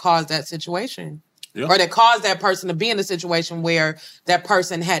or that caused that situation. Yeah. Or that caused that person to be in a situation where that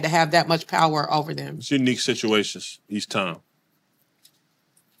person had to have that much power over them. it's unique situations each time.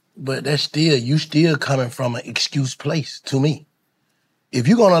 But you still coming from an excuse place to me. If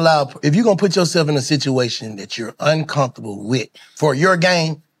you're gonna put yourself in a situation that you're uncomfortable with for your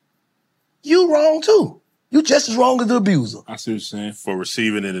gain, you wrong too. You just as wrong as the abuser. I see what you're saying. For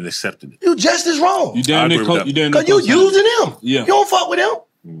receiving it and accepting it. You just as wrong. You damn near Because you using them. Yeah. You don't fuck with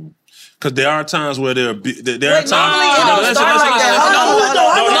them. Because there are times where there are times.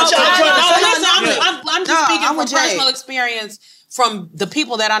 I'm just speaking from personal experience from the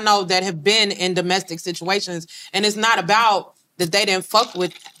people that I know that have been in domestic situations. And it's not about that they didn't fuck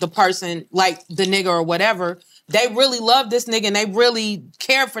with the person, like the nigga or whatever. They really love this nigga and they really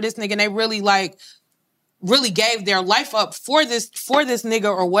cared for this nigga and they really really gave their life up for this nigga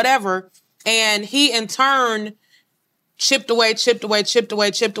or whatever. And he in turn chipped away,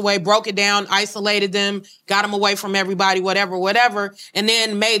 broke it down, isolated them, got them away from everybody, whatever, and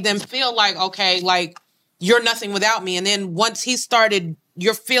then made them feel like, okay, like, you're nothing without me. And then once he started,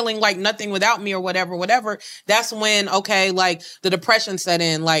 you're feeling like nothing without me or whatever, that's when, okay, like, the depression set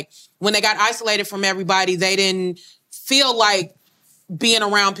in. Like, when they got isolated from everybody, they didn't feel like being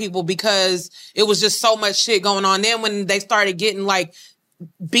around people because it was just so much shit going on. Then when they started getting, like,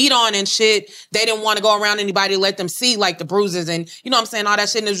 beat on and shit, they didn't want to go around anybody, let them see like the bruises and you know what I'm saying, all that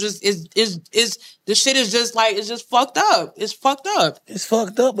shit. And it's just the shit is just like it's just fucked up. It's fucked up. It's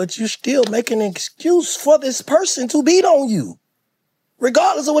fucked up, but you still making an excuse for this person to beat on you.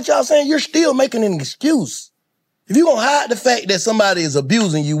 Regardless of what y'all saying, you're still making an excuse. If you gonna hide the fact that somebody is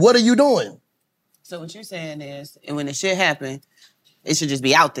abusing you, what are you doing? So what you're saying is, and when the shit happen, it should just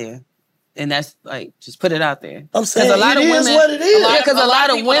be out there. And that's like, just put it out there. I'm saying a lot it of is women, what it is. Yeah, because a lot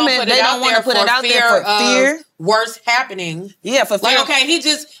of women, they don't want to put it out there for fear. Worse happening. Yeah, for fear. Like, okay, he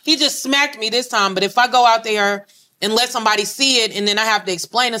just smacked me this time, but if I go out there and let somebody see it and then I have to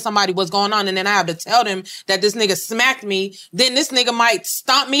explain to somebody what's going on and then I have to tell them that this nigga smacked me, then this nigga might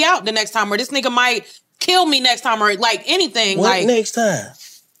stomp me out the next time or this nigga might kill me next time or like anything. What like next time?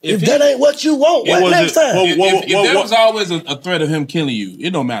 If that ain't what you want, what next time? If there was always a threat of him killing you,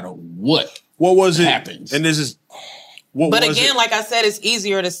 it don't matter what was it happens. And this is but again, like I said, it's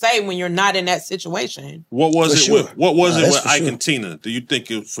easier to say when you're not in that situation. What was For it? sure. What was it That's with for Ike sure. and Tina? Do you think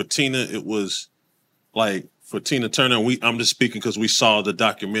for Tina it was like for Tina Turner? I'm just speaking because we saw the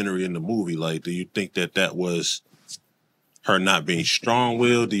documentary in the movie. Like, do you think that was her not being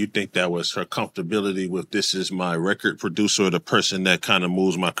strong-willed? Do you think that was her comfortability with this is my record producer, the person that kind of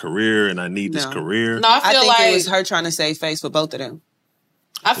moves my career, and I need this career? No, I feel think like it was her trying to save face for both of them.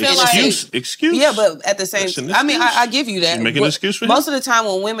 I feel excuse. Yeah, but at the same That's an time, I mean, excuse. I give you that. She's making an But excuse for him? most of the time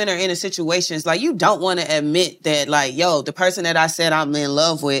when women are in a situation, it's like you don't want to admit that, like, yo, the person that I said I'm in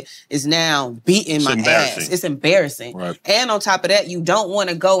love with is now beating my ass. It's embarrassing. Right. And on top of that, you don't want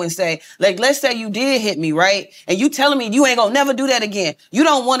to go and say, like, let's say you did hit me, right? And you telling me you ain't gonna never do that again. You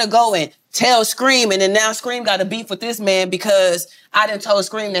don't want to go and tell Scream, and then now Scream got a beef with this man because I done told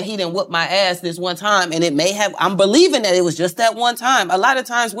Scream that he didn't whoop my ass this one time, and it may have, I'm believing that it was just that one time. A lot of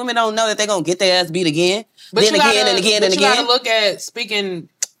times women don't know that they're going to get their ass beat again, then again and again and You again. gotta look at, speaking,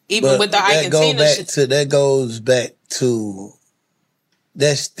 even But with the Ike and that Tina shit. that goes back to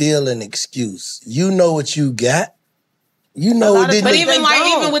that's still an excuse. You know what you got. You know what But even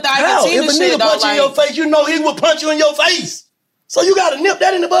with the Ike How? and Tina If a shit, nigga though, punch in your face, you know he will punch you in your face. So you gotta nip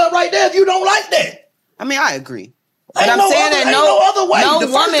that in the bud right there if you don't like that. I mean, I agree. But Ain't I'm no saying other, that ain't no other way. no The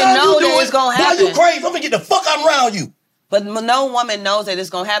first woman time you knows do that it's going to boy, happen. you crazy. I'm gonna get the fuck out around you. But no woman knows that it's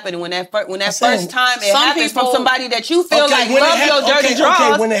going to happen. And when that saying, first time it some happens from people- somebody that you feel Okay, like when it love happen- your dirty okay,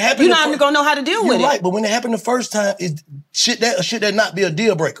 draws, when it happened you're the not fir- even going to know how to deal You're with right, it. but when it happened the first time, should that not be a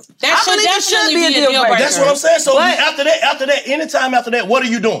deal breaker? That I should believe it should definitely be a deal breaker. That's what I'm saying. So But- after that, anytime after that, what are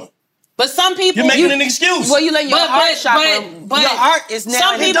you doing? But some people... You're making an excuse. Well, you let your heart chakra... but your heart is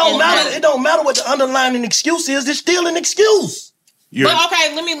now... It don't matter. It don't matter what the underlying excuse is. It's still an excuse. But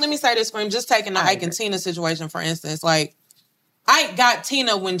okay, let me say this, Scream. Just taking the Ike and Tina situation, for instance. Like, Ike got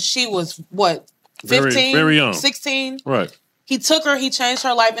Tina when she was, what, 15? Very young. 16? Right. He took her, he changed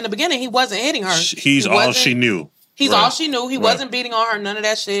her life. In the beginning, he wasn't hitting her. He's He all wasn't- she knew. He's Right. all she knew. He Right. wasn't beating on her, none of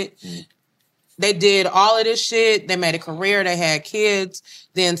that shit. They did all of this shit. They made a career. They had kids.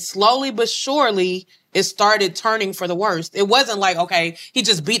 Then slowly but surely, it started turning for the worst. It wasn't like, okay, he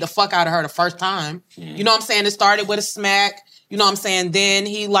just beat the fuck out of her the first time. You know what I'm saying? It started with a smack. You know what I'm saying? Then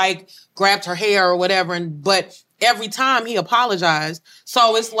he like grabbed her hair or whatever. But every time he apologized.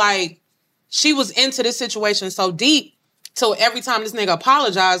 So it's like she was into this situation so deep. So every time this nigga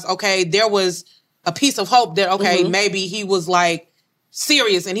apologized, okay, there was a piece of hope that, okay, maybe he was like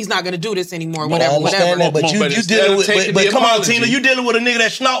serious and he's not going to do this anymore, whatever, I understand whatever. that, but you dealing with, but come on, Tina, you dealing with a nigga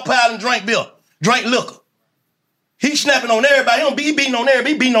that snort pile and drink beer, drink liquor. He snapping on everybody. He don't be beating on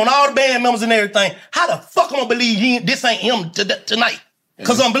everybody. He beating on all the band members and everything. How the fuck I'm gonna believe this ain't him tonight?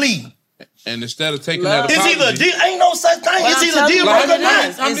 Because I'm bleeding. And instead of taking that It's apology, either a deal, ain't no such thing. It's either deal breaker or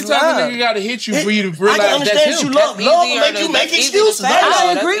not. I'm just talking, nigga got to hit you for you to realize I can understand that's him. you love will make you make excuses.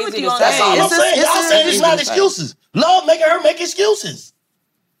 I agree with you on That's all that. I'm saying. Y'all saying it's not excuses. Love making her make excuses.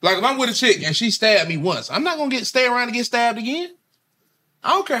 Like if I'm with a chick and she stabbed me once, I'm not gonna stay around to get stabbed again. I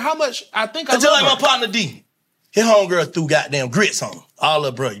don't care how much I think I Until love like her. my partner D. His homegirl threw goddamn grits on him. All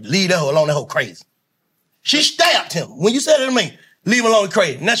up, bro. Leave that hoe alone, that hoe crazy. She stabbed him. When you said it to me, leave him alone,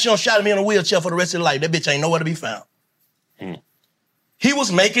 crazy. Now she done shot me in a wheelchair for the rest of her life. That bitch ain't nowhere to be found. He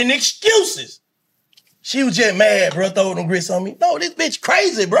was making excuses. She was just mad, bro, throwing them grits on me. No, this bitch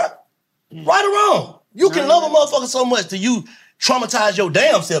crazy, bro. Right or wrong. You can love a motherfucker so much till you traumatize your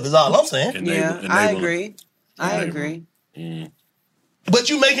damn self is all I'm saying. I agree. I agree. But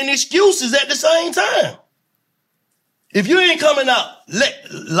you making excuses at the same time. If you ain't coming out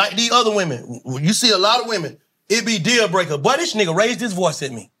like these other women, you see a lot of women, it be deal breaker. Boy, this nigga raised his voice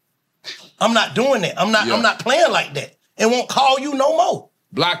at me. I'm not doing that. I'm not playing like that. And won't call you no more.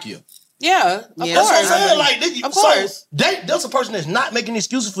 Block you. Yeah, of That's what I'm course. saying. Like, Of course. So that's a person that's not making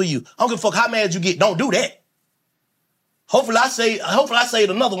excuses for you. I don't give a fuck how mad you get. Don't do that. Hopefully I say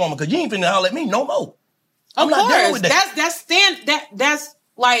another woman because you ain't finna holler at me no more. I'm not dealing with that.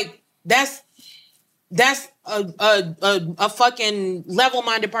 That's a fucking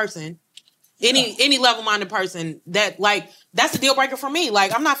level-minded person. Any level-minded person that's a deal breaker for me.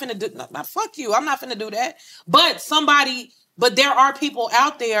 Like, I'm not finna do fuck you. I'm not finna do that. But there are people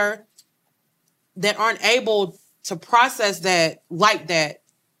out there that aren't able to process that like that.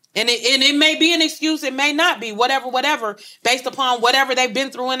 And it may be an excuse, it may not be, whatever, based upon whatever they've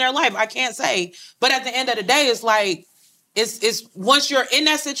been through in their life. I can't say. But at the end of the day, it's like, it's once you're in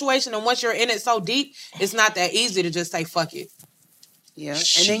that situation and once you're in it so deep, it's not that easy to just say, fuck it. Yeah,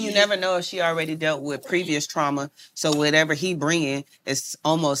 and then you never know if she already dealt with previous trauma. So whatever he bringing is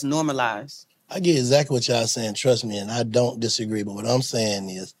almost normalized. I get exactly what y'all saying. Trust me, and I don't disagree. But what I'm saying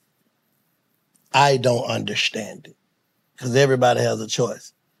is, I don't understand it because everybody has a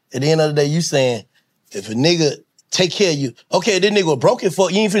choice. At the end of the day, you saying if a nigga take care of you, okay, this nigga broke it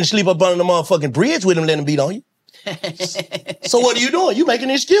for you ain't finna sleep up under the motherfucking bridge with him, let him beat on you. So what are you doing? You making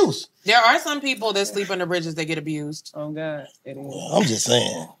an excuse. There are some people that sleep under bridges that get abused. Oh God, I'm just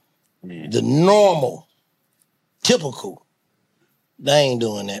saying, the normal, typical, they ain't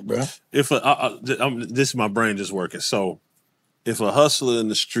doing that, bro. If this is my brain just working. So, if a hustler in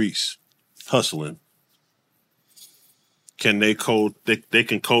the streets hustling, can they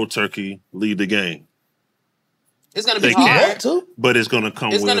can cold turkey lead the game? It's gonna be hard, but it's gonna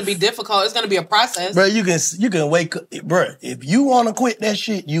come. It's gonna be difficult. It's gonna be a process, bro. You can wake up, bro. If you want to quit that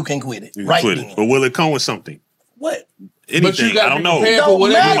shit, you can quit it. You can quit it. But will it come with something? What? Anything? But you gotta I don't be know. for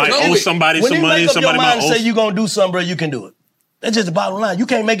whatever You might owe somebody some money. When you make up Somebody your might mind owe. and say you gonna do something, bro, you can do it. That's just the bottom line. You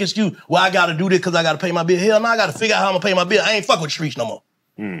can't make an excuse. Well, I gotta do this because I gotta pay my bill. Hell no, I gotta figure out how I'm gonna pay my bill. I ain't fuck with the streets no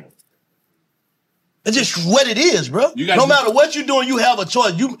more. It's just what it is, bro. No matter what you're doing, you have a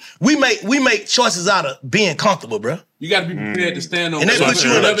choice. We make choices out of being comfortable, bro. You got to be prepared to stand on. And that puts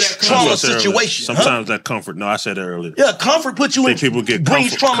you in a trauma situation. Sometimes that comfort. No, I said that earlier. Yeah, comfort puts you in. People get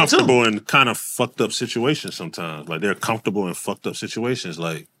brings trauma comfortable too. in kind of fucked up situations. Sometimes, like they're comfortable in fucked up situations.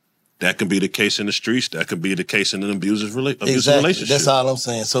 Like that can be the case in the streets. That could be the case in an abusive relationship. That's all I'm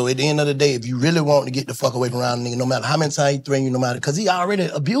saying. So at the end of the day, if you really want to get the fuck away from around a nigga, no matter how many times he threaten you, no matter because he already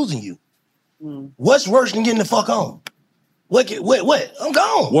abusing you. What's worse than getting the fuck on? What? I'm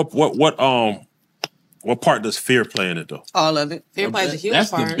gone. What part does fear play in it though? All of it. Fear plays a huge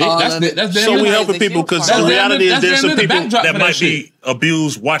That's part. the big. So we helping people because the reality is there's some people that might be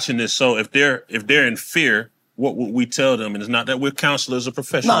abused watching this. So if they're in fear, what would we tell them? And it's not that we're counselors or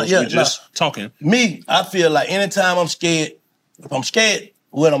professionals. We're just talking. Me, I feel like anytime I'm scared, if I'm scared,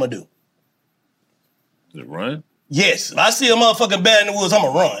 what I'm gonna do? Is it run? Yes, if I see a motherfucking bear in the woods, I'm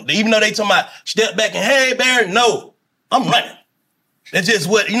gonna run. Even though they talking about step back and hey bear, no, I'm running. That's just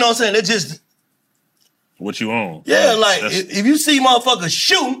what you know. What I'm saying that's just what you own. Yeah, like if you see motherfuckers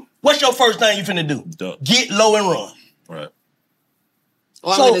shooting, what's your first thing you finna do? Duck. Get low and run. Right.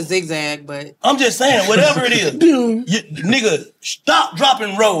 Well, I'm gonna zigzag, but I'm just saying, whatever it is, nigga, stop,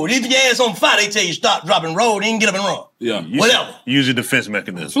 dropping, roll. If your ass on fire, they tell you stop, dropping, roll. Then get up and run. Yeah, whatever. Use your defense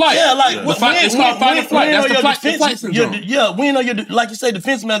mechanism. Flight. Yeah, like it's called fight or flight. That's the flight syndrome. We know your like you say,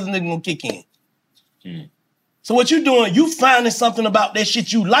 defense mechanism gonna kick in. So what you doing? You finding something about that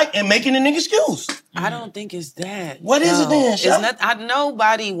shit you like and making an excuse. I don't think it's that. What is it then, It's not.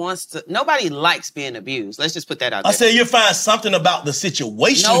 Nobody likes being abused. Let's just put that out there. I said you find something about the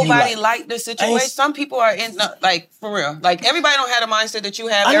situation. Nobody you like the situation. Some people are in for real. Like everybody don't have the mindset that you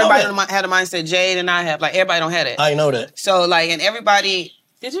have. I know Everybody that. don't have the mindset Jade and I have. Like everybody don't have that. I know that. So and everybody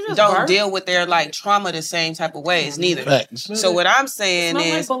Did you just don't burp? deal with their trauma the same type of ways neither. Facts. So what I'm saying Smell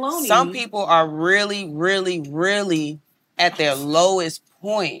like is bologna. some people are really, really, really at their lowest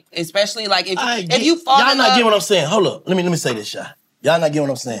point, especially if you fall y'all in not love. getting what I'm saying. Hold up, let me say this, shot. Y'all not getting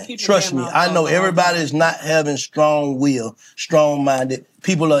what I'm saying. Keep your Trust damn me, mouth I know open. everybody is not having strong will, strong minded.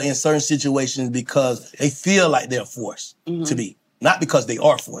 People are in certain situations because they feel like they're forced to be, not because they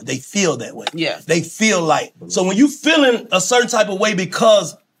are forced. They feel that way. Yeah. They feel like so when you feeling a certain type of way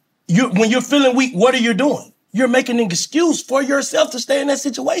because when you're feeling weak, what are you doing? You're making an excuse for yourself to stay in that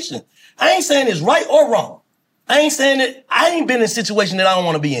situation. I ain't saying it's right or wrong. I ain't saying that I ain't been in a situation that I don't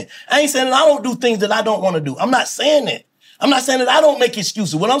want to be in. I ain't saying that I don't do things that I don't want to do. I'm not saying that. I'm not saying that I don't make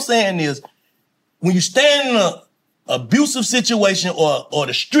excuses. What I'm saying is when you stand in an abusive situation or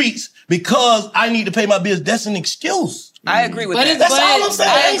the streets because I need to pay my bills, that's an excuse. I agree with that. That's all I'm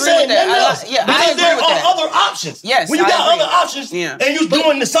saying. I ain't saying nothing else. I Because agree there with are that. other options. Yes, when you I got agree. other options and you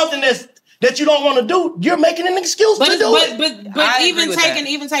doing something that you don't want to do, you're making an excuse to do it. But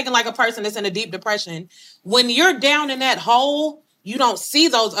even taking like a person that's in a deep depression, when you're down in that hole, you don't see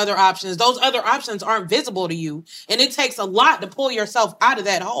those other options. Those other options aren't visible to you. And it takes a lot to pull yourself out of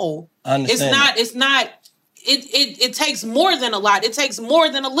that hole. I understand It takes more than a lot. It takes more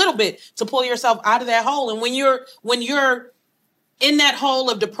than a little bit to pull yourself out of that hole. And when you're in that hole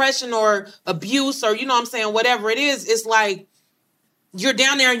of depression or abuse or, you know what I'm saying, whatever it is, it's like you're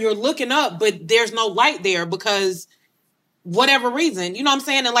down there and you're looking up, but there's no light there because whatever reason, you know what I'm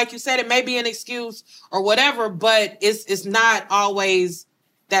saying? And like you said, it may be an excuse or whatever, but it's not always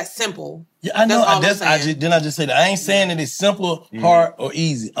that simple. Yeah, I know. I just say that. I ain't saying that it's simple, hard, or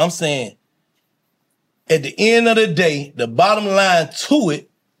easy. I'm saying at the end of the day, the bottom line to it,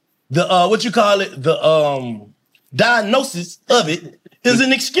 the diagnosis of it is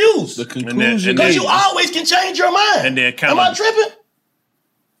an excuse. The conclusion. Because you always can change your mind. And then am I tripping?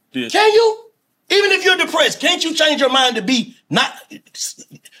 Yeah. Can you? Even if you're depressed, can't you change your mind to be not?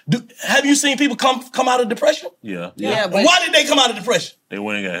 Have you seen people come out of depression? Yeah. Why did they come out of depression? They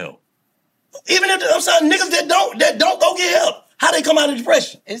went and got help. Even if I'm saying niggas that don't go get help, how they come out of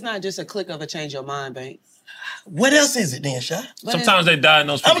depression? It's not just a click of a change your mind, Bank. What else is it then, Sha? Sometimes they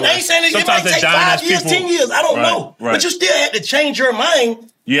diagnose people. I ain't saying it might take 5 years, 10 years. I don't know. Right. But you still had to change your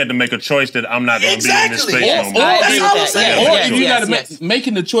mind. You had to make a choice that I'm not going to be in this space no more. That's all I'm saying. Or if you got to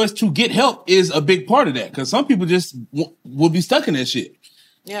making the choice to get help is a big part of that. Because some people just will be stuck in that shit.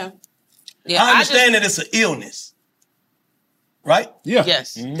 Yeah. I understand that it's an illness. Right? Yeah.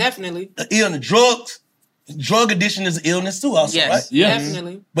 Yes, definitely. An illness. Drug addiction is an illness too also, right? Yes.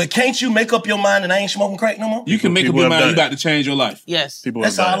 Definitely. But can't you make up your mind that I ain't smoking crack no more? You can make up your mind you about to change your life. Yes.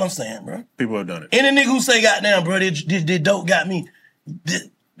 That's all I'm saying, bro. People have done it. Any nigga who say, goddamn, bro, this dope got me,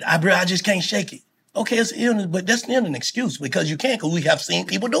 I just can't shake it. Okay, it's an illness, but that's not an excuse because you can't, because we have seen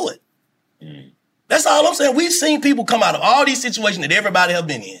people do it. That's all I'm saying. We've seen people come out of all these situations that everybody have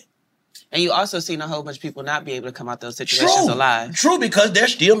been in. And you also seen a whole bunch of people not be able to come out those situations alive. True, because they're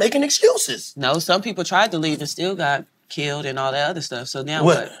still making excuses. No, some people tried to leave and still got killed and all that other stuff. So now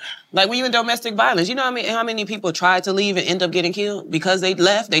what? Like when you in domestic violence, you know how many people tried to leave and end up getting killed because they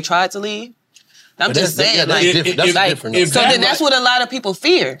left, they tried to leave? I'm just saying, different. So then that's what a lot of people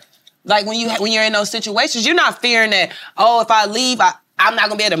fear. Like when you're in those situations, you're not fearing that, if I leave, I'm not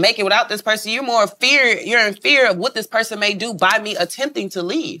gonna be able to make it without this person. You're in fear of what this person may do by me attempting to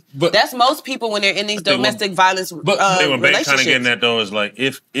leave. But that's most people when they're in these domestic violence relationships. Kind of getting that though is like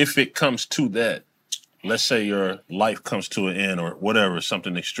if it comes to that, let's say your life comes to an end or whatever,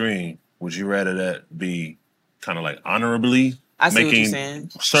 something extreme, would you rather that be kind of like honorably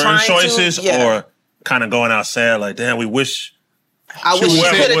making certain choices or kind of going out sad like, damn, we wish I wish you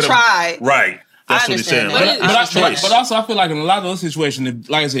could have tried. Right. That's what he's saying. But also, I feel like in a lot of those situations,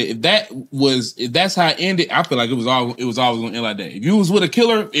 like I said, if that's how it ended, I feel like it was always going to end like that. If you was with a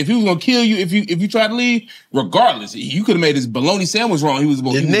killer, if he was going to kill you, if you tried to leave, regardless, you could have made his bologna sandwich wrong. He was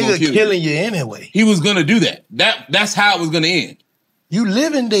going to kill you. Killing you anyway. He was going to do that. That's how it was going to end. You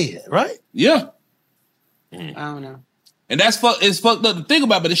living dead, right? Yeah. I don't know. And it's fucked up to think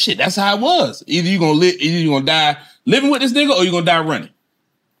about, but shit, that's how it was. Either you're gonna die living with this nigga or you're gonna die running.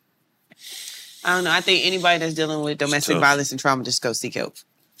 I don't know. I think anybody that's dealing with domestic violence and trauma, just go seek help.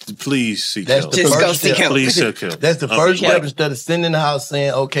 Please seek help. Just go seek help. Please seek help. That's the first step instead of sitting in the house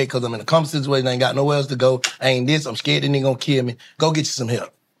saying, okay, because I'm in a comfortable situation, I ain't got nowhere else to go. I ain't this, I'm scared that nigga gonna kill me. Go get you some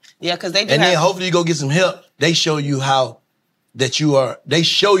help. Yeah, because they do. And then hopefully you go get some help. They show you they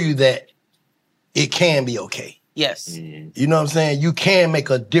show you that it can be okay. Yes. You know what I'm saying? You can make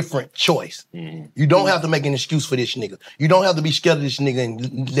a different choice. You don't have to make an excuse for this nigga. You don't have to be scared of this nigga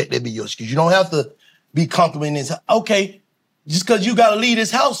and let that be your excuse. You don't have to be comfortable in this. Okay, just because you got to leave this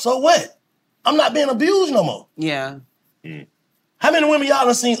house, so what? I'm not being abused no more. Yeah. How many women y'all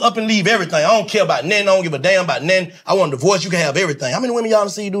done seen up and leave everything? I don't care about nothing. I don't give a damn about nothing. I want a divorce. You can have everything. How many women y'all done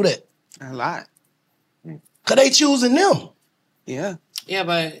seen do that? A lot. Because they choosing them. Yeah. Yeah,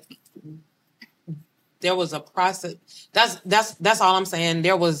 but there was a process. That's all I'm saying.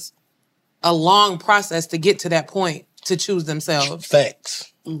 There was a long process to get to that point to choose themselves.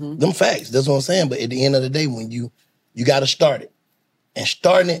 Facts. Them facts. That's what I'm saying. But at the end of the day, when you got to start it. And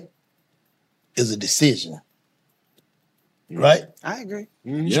starting it is a decision. Right? I agree.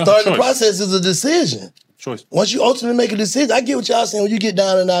 Starting the process is a decision. Choice. Once you ultimately make a decision, I get what y'all saying. When you get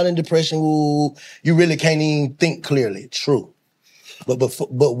down and out in depression, you really can't even think clearly. True. But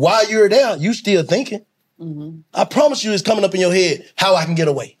while you're there, you still thinking. I promise you it's coming up in your head how I can get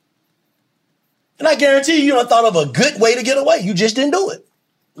away. And I guarantee you done thought of a good way to get away. You just didn't do it.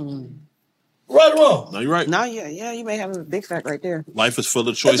 Right or wrong? No, you're right. No, yeah, you may have a big fact right there. Life is full of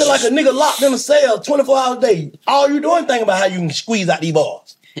It's choices. just like a nigga locked in a cell 24 hours a day. All you doing thinking about how you can squeeze out these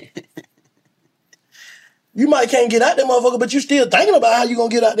bars. You might can't get out that motherfucker, but you still thinking about how you gonna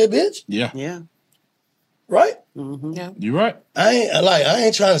get out that bitch. Yeah. Yeah. Right? Mm-hmm. Yeah. You're right. I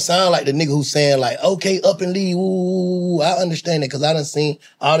ain't trying to sound like the nigga who's saying like, okay, up and leave. Ooh, I understand it because I done seen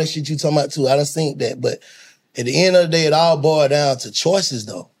all that shit you talking about too. I done seen that. But at the end of the day, it all boils down to choices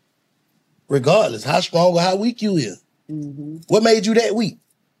though. Regardless, how strong or how weak you is. Mm-hmm. What made you that weak?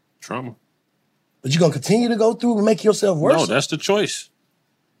 Trauma. But you gonna continue to go through and make yourself worse? No, that's the choice.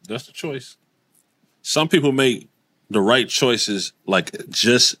 That's the choice. Some people make the right choices like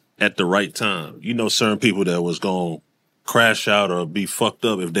just at the right time. You know, certain people that was gonna crash out or be fucked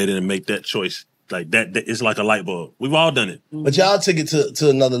up if they didn't make that choice. Like that it's like a light bulb. We've all done it. But y'all took it to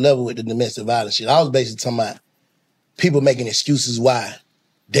another level with the domestic violence shit. I was basically talking about people making excuses why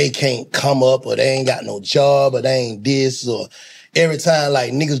they can't come up or they ain't got no job or they ain't this or every time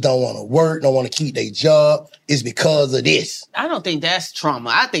like niggas don't want to work, don't want to keep their job, it's because of this. I don't think that's trauma.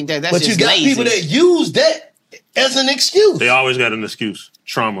 I think that's But just you got lazy. people that use that as an excuse. They always got an excuse.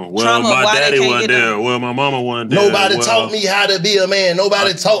 Trauma. Well, Trauma, my why they daddy can't wasn't get there. Well, my mama wasn't there. Nobody well, taught me how to be a man.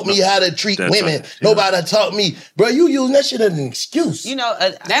 Nobody taught me how to treat that's women. right. Nobody taught me. Bro, you using that shit as an excuse. You know,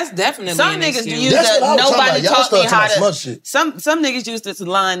 that's definitely some an niggas excuse. use That's that. what I was talking Nobody about. Y'all taught me started how talking about to. smart shit. Some niggas use this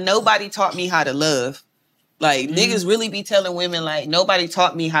line. Nobody taught me how to love. Like niggas really be telling women like nobody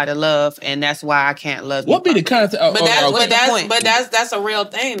taught me how to love, and that's why I can't love you. What be the content? But that's a real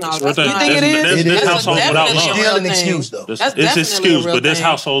thing though. That's That's real thing. not- This household without definitely love. a real Still an thing. excuse though. It's definitely excuse, a real but this thing.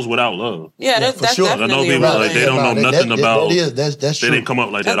 household's without love. Yeah, that's for sure. I know definitely a people real like they thing. don't know nothing about. That's They true. didn't come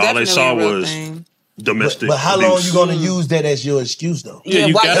up like that. That's All they saw definitely a real was thing. domestic. But how long abuse. you gonna use that as your excuse though? Yeah,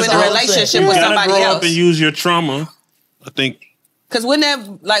 while gotta you're in a grow up- relationship you with gotta somebody grow up else. and use your trauma. I think. Because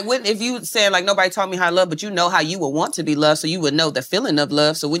wouldn't if you saying like nobody taught me how to love, but you know how you would want to be loved, so you would know the feeling of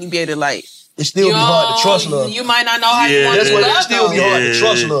love. So wouldn't you be able to like? It still be hard to trust love. You might not know how you Yeah. want to That's be what it loved. still be though. hard to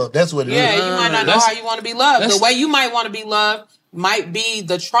trust love. That's what it is. Yeah, you might not know That's- how you want to be loved. The that's- way you might want to be loved might be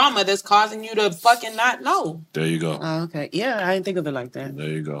the trauma that's causing you to fucking not know. There you go. Oh, okay, yeah, I didn't think of it like that. There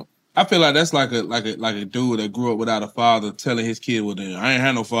you go. I feel like that's like a dude that grew up without a father telling his kid, "Well, then I ain't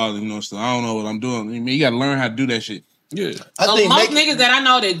had no father, so I don't know what I'm doing." I mean, you got to learn how to do that shit. Yeah, Most niggas that I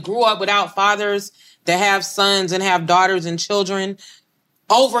know that grew up without fathers, that have sons and have daughters and children,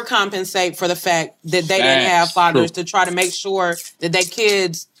 overcompensate for the fact that they didn't have Facts. fathers True. to try to make sure that their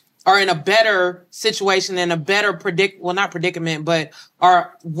kids are in a better situation and a better not predicament, but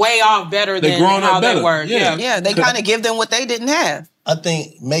are way off better They than growing how up they better. were. Yeah, they kind of give them what they didn't have. I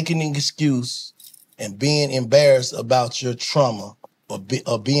think making an excuse and being embarrassed about your trauma or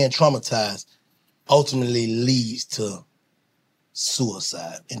being traumatized ultimately leads to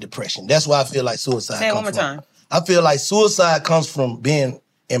suicide and depression. That's why I feel like suicide. Say it comes one more from. time. I feel like suicide comes from being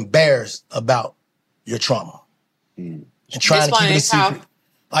embarrassed about your trauma and trying to keep it a Explain how.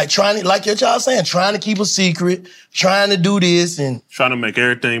 secret. Like your child saying, trying to keep a secret, trying to do this and trying to make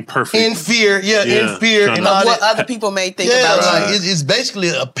everything perfect. in fear, in fear, trying and to- all What that. other people may think Yeah, about like you. it's basically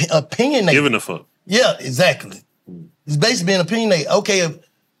opinionated. Giving a fuck. Yeah, exactly. It's basically being opinionated. Okay,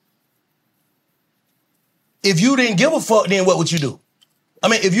 if you didn't give a fuck, then what would you do? I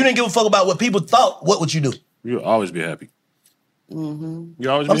mean, if you didn't give a fuck about what people thought, what would you do? You'll always be happy. Mm-hmm. You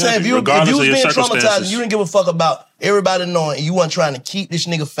always be I'm saying happy, if you regardless was of your being traumatized and circumstances. you didn't give a fuck about everybody knowing and you weren't trying to keep this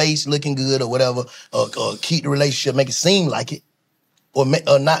nigga face looking good or whatever, or keep the relationship, make it seem like it, or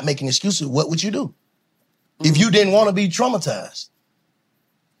not making excuses, what would you do? If you didn't want to be traumatized.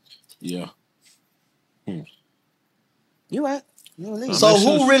 Yeah. You right. You leave. So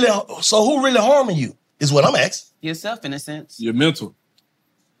who really harming you is what I'm asking. Yourself in a sense. Your mental.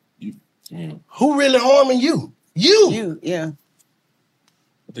 Who really harming you? You. Yeah.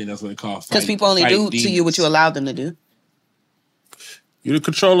 I think that's what they call Because people only do to you what you allow them to do. You're the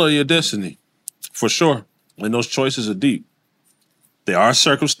controller of your destiny, for sure. And those choices are deep. There are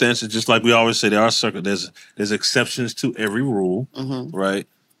circumstances, just like we always say, there's exceptions to every rule, right?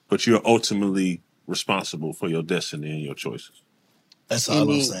 But you're ultimately responsible for your destiny and your choices. That's all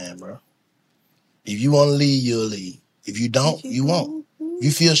I'm saying, bro. If you want to leave, you'll leave. If you don't, you won't.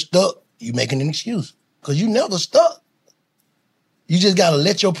 You feel stuck, you making an excuse. Because you never stuck. You just got to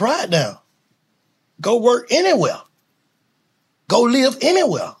let your pride down. Go work anywhere. Go live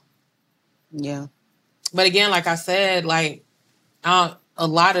anywhere. Yeah. But again, like I said, like a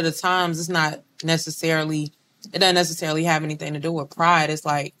lot of the times it doesn't necessarily have anything to do with pride. It's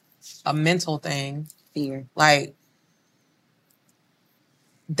like a mental thing. Fear. Like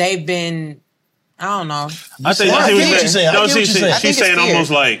they've been, I don't know. I think I get what you're saying. I get what you're saying. She's saying almost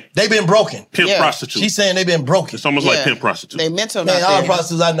like they've been broken. Pimp prostitute. She's saying they've been broken. It's almost like pimp prostitute. They mental. Man, all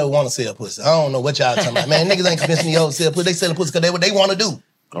prostitutes I know want to sell pussy. I don't know what y'all talking about. Man, niggas ain't convincing me to sell pussy. They selling pussy because they what they want to do.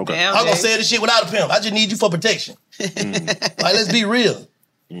 Okay. Damn, I'm gonna sell this shit without a pimp. I just need you for protection. Like, let's be real.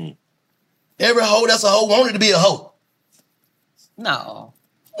 Every hoe that's a hoe wanted to be a hoe. No.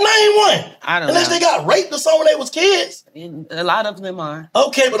 Name one. I don't Unless know. they got raped or something when they was kids. A lot of them are.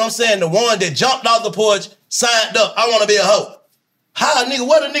 Okay, but I'm saying the one that jumped off the porch, signed up, I want to be a hoe. How a nigga,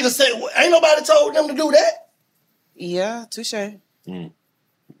 what a nigga say? Ain't nobody told them to do that. Yeah, touche.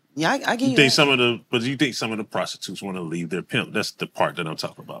 Yeah, I get You you. think some of the prostitutes want to leave their pimp? That's the part that I'm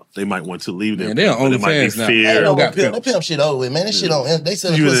talking about. They might want to leave their Man, they on pimp, but it might be OnlyFans now. fear. Ain't no more pimp. That pimp shit over with, man. This shit on, they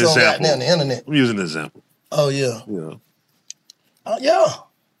sell the pussy on right now on the internet. I'm using an example. Oh, yeah. Yeah. Yeah.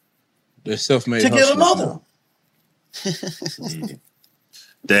 They're self-made To get hustlers another now.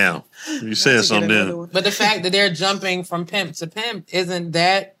 Damn. You said something then. But the fact that they're jumping from pimp to pimp, isn't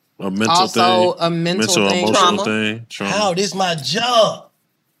that A mental also thing. a mental thing? emotional thing. Trauma. How? This my job.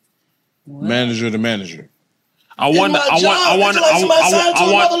 Manager to manager. I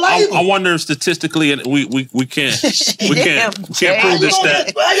wonder if statistically, and we can't prove this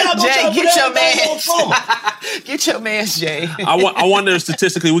stat. Jay, get your man. Get your man, Jay. I wonder if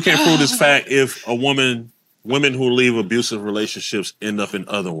statistically we can't prove this fact if women who leave abusive relationships end up in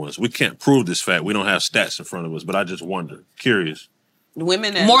other ones. We can't prove this fact. We don't have stats in front of us, but I just wonder. Curious.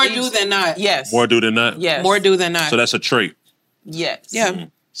 Women that More do than not. Yes. More do than not? Yes. More do than not. So that's a trait. Yes. Yeah.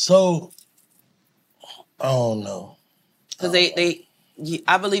 So, I don't know. Because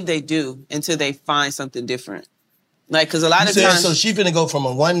I believe they do until they find something different. Like, because a lot of times. So she finna go from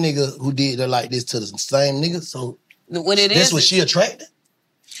a one nigga who did her like this to the same nigga. So what it this is, was she attracted?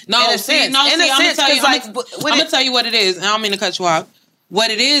 No, In a sense. I'm Like, gonna tell you what it is. And I don't mean to cut you off.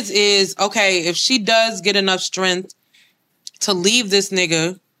 What it is okay, if she does get enough strength to leave this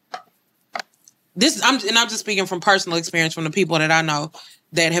nigga, I'm just speaking from personal experience from the people that I know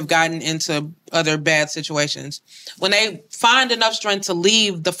that have gotten into other bad situations. When they find enough strength to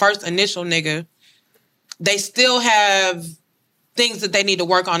leave the first initial nigga, they still have things that they need to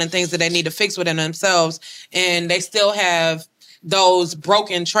work on and things that they need to fix within themselves. And they still have those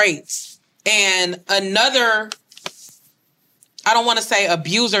broken traits. And another, I don't want to say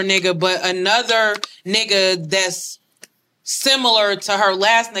abuser nigga, but another nigga that's similar to her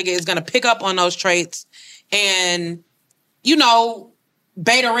last nigga is going to pick up on those traits and,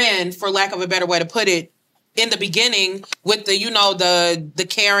 bait her in, for lack of a better way to put it, in the beginning with the, the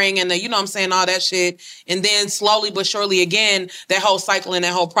caring and the, I'm saying, all that shit. And then slowly but surely again, that whole cycle and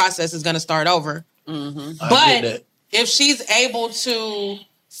that whole process is going to start over. Mm-hmm. But if she's able to,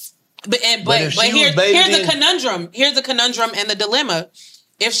 but here's the conundrum. Here's the conundrum and the dilemma.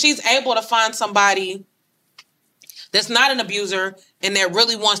 If she's able to find somebody that's not an abuser and that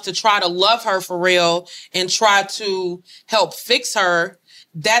really wants to try to love her for real and try to help fix her,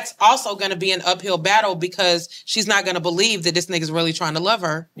 that's also going to be an uphill battle because she's not going to believe that this nigga's really trying to love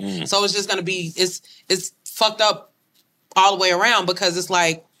her. So it's just going to be, it's fucked up all the way around because it's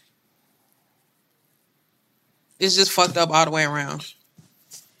like, it's just fucked up all the way around.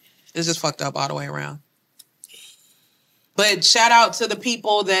 It's just fucked up all the way around. But shout out to the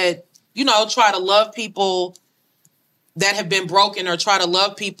people that, try to love people that have been broken or try to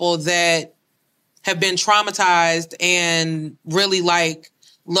love people that have been traumatized and really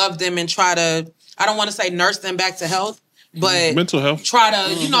love them and try to, I don't want to say nurse them back to health, but mental health. Try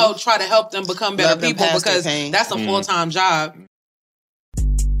to, try to help them become better Love them people past their because pain. that's a full-time job.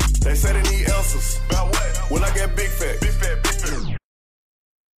 They say they need answers. About what? When I get big fat.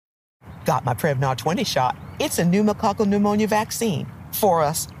 Got my Prevnar 20 shot. It's a pneumococcal pneumonia vaccine. For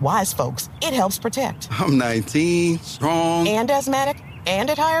us, wise folks, it helps protect. I'm 19, strong. And asthmatic and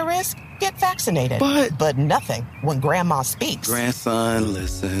at higher risk? Get vaccinated. But nothing when grandma speaks. Grandson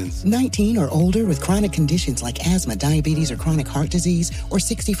listens. 19 or older with chronic conditions like asthma, diabetes, or chronic heart disease, or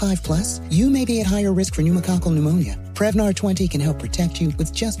 65 plus, you may be at higher risk for pneumococcal pneumonia. Prevnar 20 can help protect you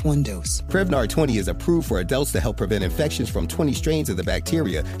with just one dose. Prevnar 20 is approved for adults to help prevent infections from 20 strains of the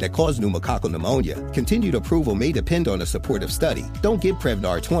bacteria that cause pneumococcal pneumonia. Continued approval may depend on a supportive study. Don't get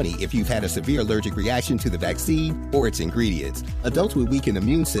Prevnar 20 if you've had a severe allergic reaction to the vaccine or its ingredients. Adults with weakened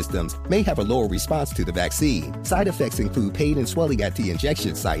immune systems may have a lower response to the vaccine. Side effects include pain and swelling at the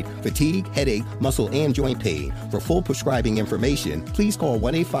injection site, fatigue, headache, muscle, and joint pain. For full prescribing information, please call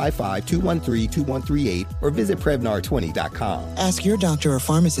 1-855-213-2138 or visit Prevnar20.com. Ask your doctor or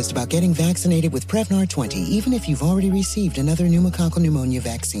pharmacist about getting vaccinated with Prevnar 20, even if you've already received another pneumococcal pneumonia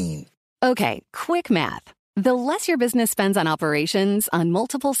vaccine. Okay, quick math. The less your business spends on operations, on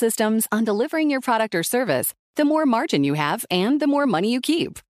multiple systems, on delivering your product or service, the more margin you have and the more money you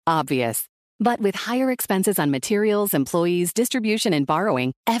keep. Obvious. But with higher expenses on materials, employees, distribution, and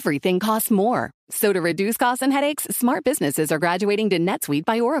borrowing, everything costs more. So to reduce costs and headaches, smart businesses are graduating to NetSuite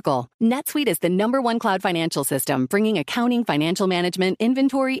by Oracle. NetSuite is the #1 cloud financial system, bringing accounting, financial management,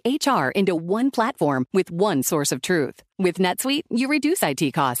 inventory, HR into one platform with one source of truth. With NetSuite, you reduce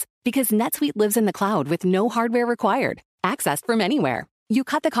IT costs because NetSuite lives in the cloud with no hardware required, accessed from anywhere. You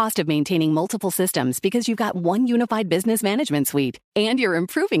cut the cost of maintaining multiple systems because you've got one unified business management suite. And you're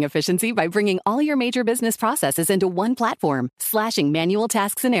improving efficiency by bringing all your major business processes into one platform, slashing manual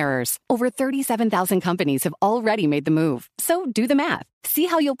tasks and errors. Over 37,000 companies have already made the move. So do the math. See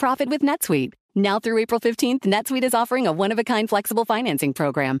how you'll profit with NetSuite. Now through April 15th, NetSuite is offering a one-of-a-kind flexible financing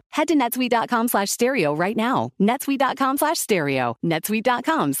program. Head to netsuite.com/stereo right now. netsuite.com/stereo.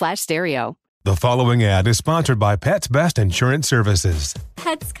 netsuite.com/stereo. The following ad is sponsored by Pets Best Insurance Services.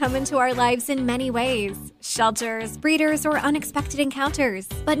 Pets come into our lives in many ways. Shelters, breeders, or unexpected encounters.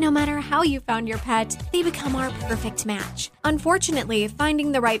 But no matter how you found your pet, they become our perfect match. Unfortunately,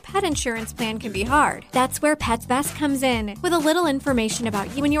 finding the right pet insurance plan can be hard. That's where Pets Best comes in. With a little information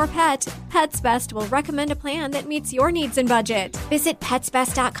about you and your pet, Pets Best will recommend a plan that meets your needs and budget. Visit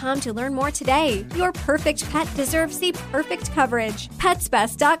PetsBest.com to learn more today. Your perfect pet deserves the perfect coverage.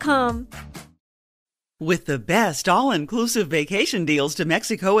 PetsBest.com. With the best all-inclusive vacation deals to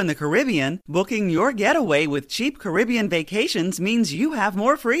Mexico and the Caribbean, booking your getaway with Cheap Caribbean Vacations means you have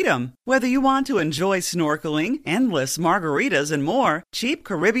more freedom. Whether you want to enjoy snorkeling, endless margaritas, and more, Cheap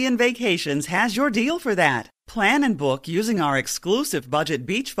Caribbean Vacations has your deal for that. Plan and book using our exclusive budget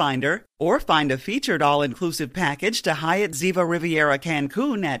beach finder, or find a featured all-inclusive package to Hyatt Ziva Riviera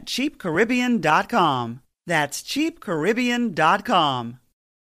Cancun at cheapcaribbean.com. That's cheapcaribbean.com.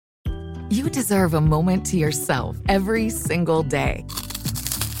 You deserve a moment to yourself every single day.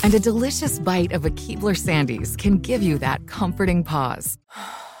 And a delicious bite of a Keebler Sandies can give you that comforting pause.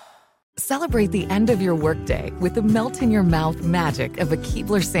 Celebrate the end of your workday with the melt-in-your-mouth magic of a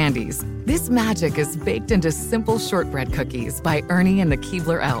Keebler Sandies. This magic is baked into simple shortbread cookies by Ernie and the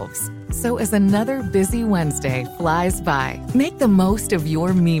Keebler Elves. So as another busy Wednesday flies by, make the most of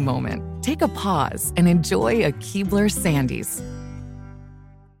your me moment. Take a pause and enjoy a Keebler Sandies.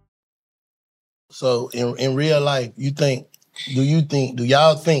 So in real life, do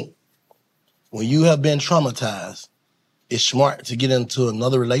y'all think when you have been traumatized, it's smart to get into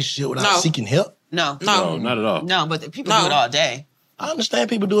another relationship without seeking help? No, not at all. No, but people do it all day. I understand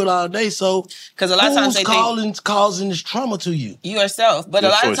people do it all day. So because a lot of times they think causing this trauma to you? Yourself. But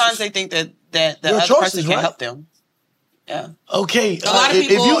Your a lot choices. of times they think that the Your other choices, person can right? help them. Yeah. Okay, A lot of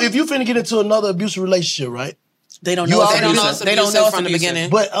people- if you finna get into another abusive relationship, right? They don't You know. already They don't know know- it's they don't abusive know from the beginning.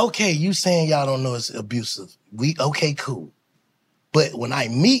 But okay, you saying y'all don't know it's abusive. Okay, cool. But when I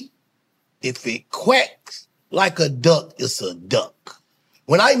meet, if it quacks like a duck, it's a duck.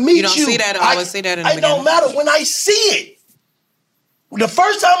 When I meet You don't see that, I always see that in the It don't matter when I see it. The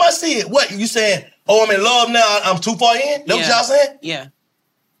first time I see it, what you saying? Oh, I'm in love now. I'm too far in. That's what y'all saying? Yeah.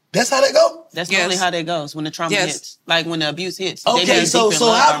 That's how that go. That's normally how that goes when the trauma hits. Like when the abuse hits. They Okay, been so deep in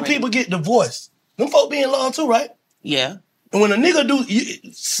love how do already. people get divorced? Them folk be in love too, right? Yeah. And when a nigga do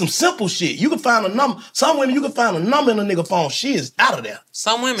some simple shit, you can find a number. Some women, you can find a number in a nigga phone. She is out of there.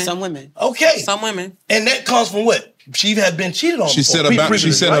 Some women. Some women. Okay. Some women. And that comes from what? She had been cheated on. She before.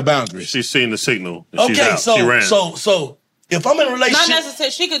 set Right? boundaries. She's seen the signal. And she's Okay, out. She ran. so if I'm in a Not relationship,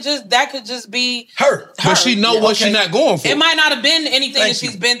 necessarily. That could just be her. But she know what she's not going for. It might not have been anything Thank that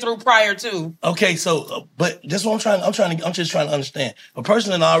she's been through prior to. Okay, so but that's what I'm just trying to understand. A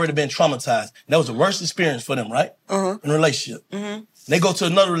person that already been traumatized, that was the worst experience for them, right? In a relationship. Mm-hmm. They go to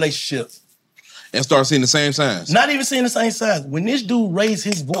another relationship and start seeing the same signs. Not even seeing the same signs. When this dude raise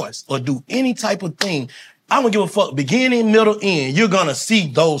his voice or do any type of thing, I don't give a fuck. Beginning, middle, end, you're gonna see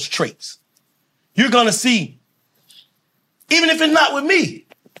those traits. You're gonna see, even if it's not with me,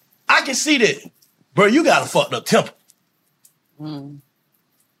 I can see that, bro, you got a fucked up temper. While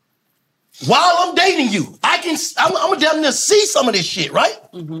I'm dating you, I'm gonna damn near see some of this shit, right?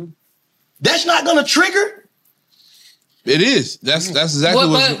 That's not gonna trigger. It is. That's exactly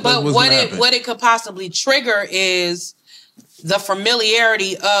what's gonna happen. What it could possibly trigger is the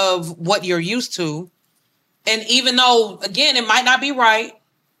familiarity of what you're used to. And even though, again, it might not be right,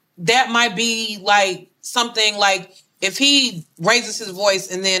 that might be like something like if he raises his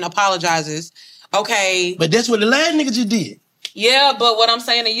voice and then apologizes, okay. But that's what the last nigga just did. Yeah, but what I'm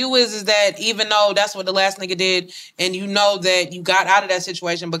saying to you is that even though that's what the last nigga did, and you know that you got out of that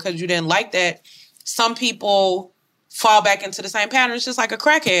situation because you didn't like that, some people fall back into the same pattern. It's just like a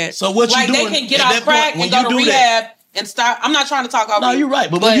crackhead. So what you like doing they can get at off that crack point, and when go you to do that- rehab and stop. I'm not trying to talk over No, you. you're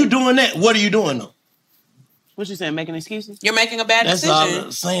right. But when you doing that, what are you doing though? What you saying? Making excuses? You're making a bad That's decision. all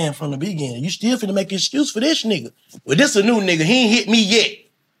I'm saying from the beginning. You still finna make an excuse for this nigga. Well, this a new nigga. He ain't hit me yet.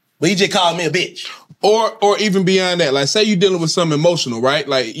 But he just called me a bitch. Or even beyond that, like say you dealing with something emotional, right?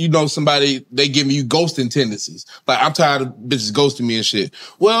 Like you know somebody, they giving you ghosting tendencies. Like I'm tired of bitches ghosting me and shit.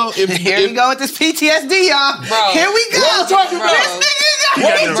 Well, if Here we go with this PTSD, y'all. Bro. Here we go. What we talking about? This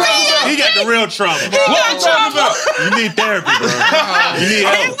nigga He got the real trauma. What I'm talking about? You need therapy, bro. You need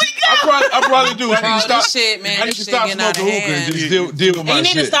help. I probably do. I need to stop. This shit, man. I need This to shit stop getting out of smoking hookah and hand. just deal with And my you need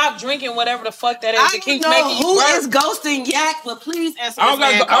shit. to stop drinking whatever the fuck that is. I It keeps know making you who worse. is ghosting Yak, but please answer I don't this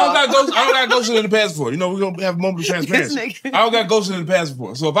man got call. ghosting in the passport. You know, we're gonna have a moment of transparency. nigga. I don't got ghosting in the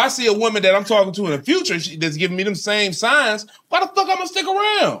passport. So if I see a woman that I'm talking to in the future that's giving me them same signs, why the fuck I'm gonna stick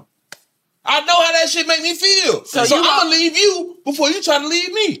around? I know how that shit make me feel. So I'm gonna leave you before you try to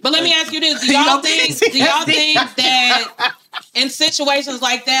leave me. But let me ask you this: Do y'all think that in situations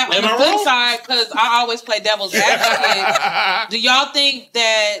like that, on Am the I flip wrong? side, because I always play devil's advocate, do y'all think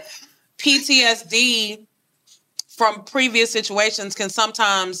that PTSD from previous situations can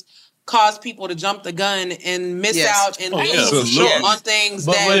sometimes cause people to jump the gun and miss out and lose on things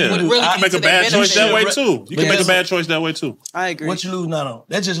that would really You can make a bad choice that way too. You can make a bad choice that way too. I agree. What you losing out on?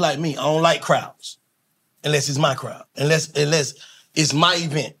 That's just like me. I don't like crowds. Unless it's my crowd. Unless it's my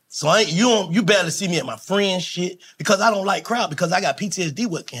event. So you barely see me at my friend's shit because I don't like crowd because I got PTSD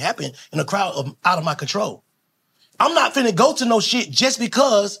what can happen in a crowd out of my control. I'm not finna go to no shit just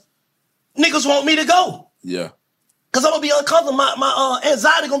because niggas want me to go. Yeah. Cause I'm gonna be uncomfortable. My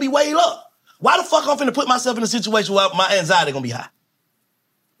anxiety gonna be way up. Why the fuck I'm finna put myself in a situation where my anxiety gonna be high?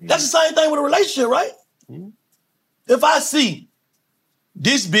 That's the same thing with a relationship, right? If I see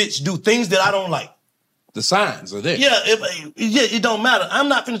this bitch do things that I don't like, the signs are there. Yeah, it don't matter. I'm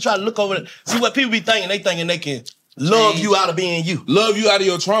not finna try to look over it. See what people be thinking. They thinking they can love you out of being you. Love you out of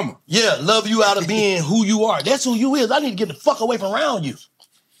your trauma. Yeah, love you out of being who you are. That's who you is. I need to get the fuck away from around you.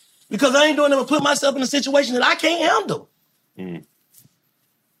 Because I ain't doing nothing but put myself in a situation that I can't handle.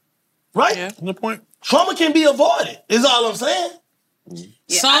 Right? Yeah, good point. Trauma can be avoided, is all I'm saying.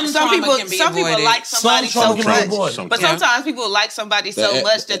 Yeah, some people like somebody so much, but sometimes people like somebody so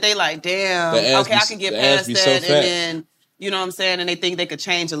much that they like, damn, okay, I can get past that, and then you know what I'm saying, and they think they could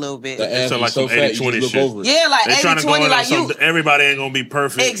change a little bit. It's like some 80-20 shit. Yeah, like 80-20, like you. Everybody ain't gonna be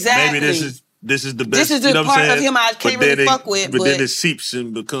perfect. Exactly. Maybe this is the best. This is the you know what part I'm of saying? him I can't really fuck with, But then it seeps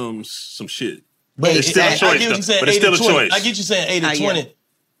and becomes some shit. But it's still a choice. I get what you saying, But it's still a 80-20. choice. I get you saying 80-20.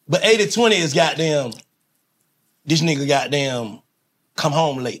 But 80-20 is goddamn, this nigga goddamn come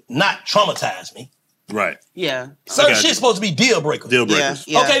home late. Not traumatize me. Right. Yeah. Certain shit's supposed to be deal breakers. Deal breakers.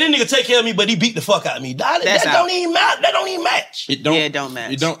 Yeah. Okay, this nigga take care of me, but he beat the fuck out of me. That don't even matter. That don't even match. It don't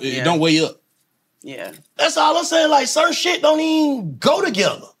match. It don't weigh up. Yeah. That's all I'm saying. Like, certain shit don't even go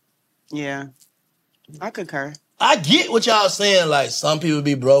together. Yeah. I concur. I get what y'all saying. Like, some people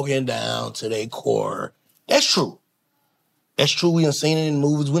be broken down to their core. That's true. That's true. We done seen it in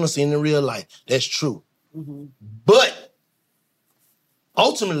movies. We done seen it in real life. That's true. But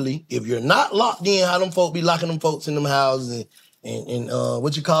ultimately, if you're not locked in, how them folk be locking them folks in them houses and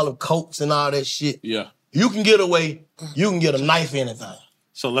what you call them, cokes and all that shit. Yeah. You can get away. You can get a knife, anything.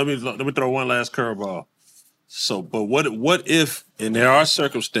 So let me throw one last curveball. So, but what if, and there are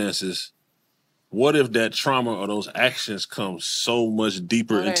circumstances, what if that trauma or those actions come so much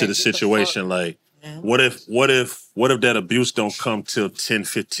deeper into the situation? Like, what if that abuse don't come till 10,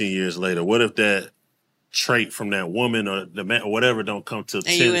 15 years later? What if that trait from that woman or the man or whatever don't come till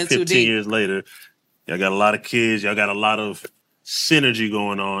 10, 15 years later? Y'all got a lot of kids. Y'all got a lot of synergy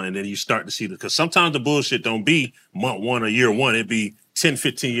going on. And then you start to see because sometimes the bullshit don't be month one or year one. It be 10,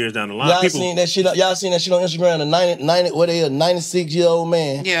 15 years down the line. Y'all seen that shit on Instagram? A 96-year-old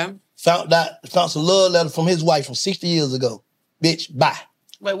man. Yeah. Found some love letter from his wife from 60 years ago. Bitch, bye.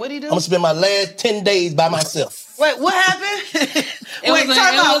 Wait, what'd he do? I'm gonna spend my last 10 days by myself. Wait, what happened? It was a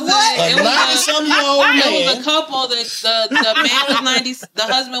couple. The man was 90. The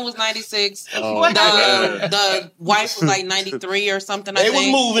husband was 96. The wife was like 93 or something. They was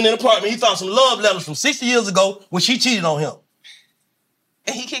moving in an apartment. He found some love letters from 60 years ago when she cheated on him.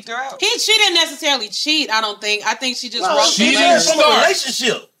 And he kicked her out. She didn't necessarily cheat. I don't think. I think she just No, wrote. she came from a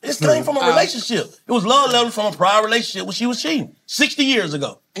relationship. This came from a relationship. It was love letters from a prior relationship when she was cheating 60 years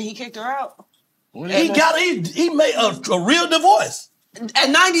ago. And he kicked her out. He made a real divorce.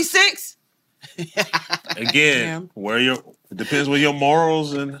 At 96? Again, it depends where your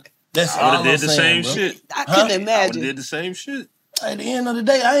morals and that's I would all have did I'm the saying, same bro. shit. I couldn't imagine. I did the same shit. At the end of the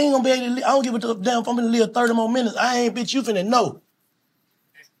day, I ain't gonna be able to live. I don't give a damn if I'm gonna live 30 more minutes. I ain't, bitch, you finna know.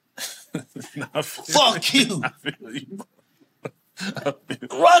 Fuck you. Right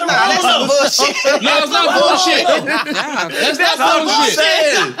around. That's not bullshit. No, it's not bullshit. That's not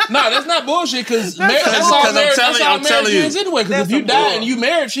bullshit. No, that's not bullshit because that's all marriage is anyway. Because if you die and you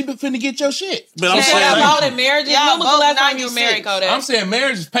married, she finna get your shit. But I'm saying about it, marriage is both last time you married, Kodak. I'm saying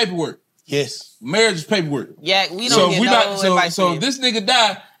marriage is paperwork. Yes. Marriage is paperwork. Yeah, we don't get no advice. So if this nigga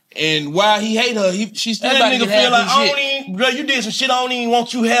die, and while he hate her, she still about to get half his shit. Bro, you did some shit. I don't even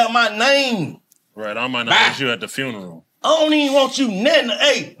want you to have my name. Right, I might not want you at the funeral. I don't even want you nothing.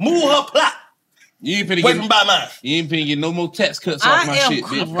 Hey, move her plot. You ain't finna Wait from by mine. You ain't finna get no more tax cuts off my shit,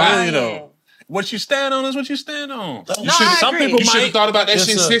 bitch. Really though. What you stand on is what you stand on. Some people you should have thought about that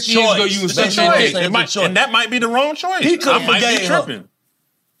shit 6 years ago. You was such a dick. And that might be the wrong choice. He could have forgave her.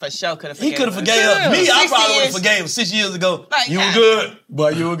 For sure could have He could have forgave her. Me, I probably would have forgave him 6 years ago. You were good. Boy,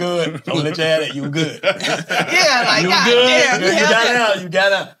 you were good. Don't let you have that. You were good. Yeah, like, you were good. You got out. You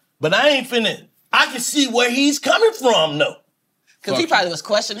got out. But I ain't finna. I can see where he's coming from, though. Because he probably was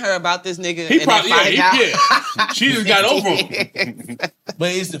questioning her about this nigga. He probably, yeah. She just got over him.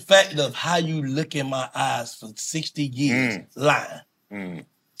 But it's the fact of how you look in my eyes for 60 years lying.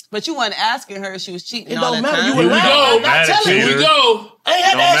 But you wasn't asking her if she was cheating. It all don't that matter. time. You were lying. Here we go. I ain't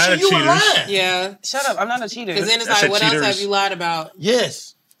had to ask you. You were lying. Yeah. Shut up. I'm not a cheater. Because then it's like, what else have you lied about?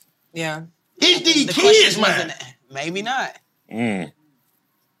 Yes. Yeah. It's these The kids, question man. wasn't, maybe not.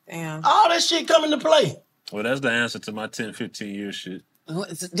 Damn. All that shit come into play. Well, that's the answer to my 10, 15 year shit.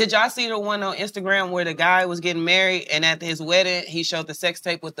 Did y'all see the one on Instagram where the guy was getting married and at his wedding he showed the sex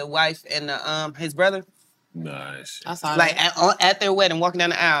tape with the wife and his brother? Nice. I saw like that. at their wedding, walking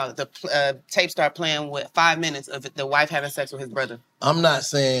down the aisle, the tape started playing with 5 minutes of the wife having sex with his brother. I'm not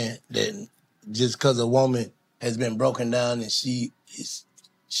saying that just because a woman has been broken down and she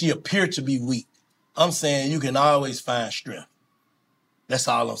appeared to be weak. I'm saying you can always find strength. That's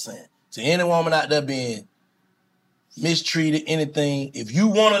all I'm saying. To any woman out there being mistreated, anything, if you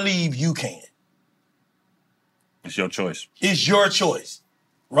want to leave, you can. It's your choice. It's your choice,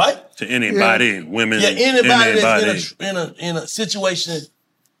 right? To anybody, women. Yeah, anybody that's in a situation,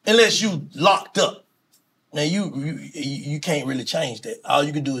 unless you locked up, man, you can't really change that. All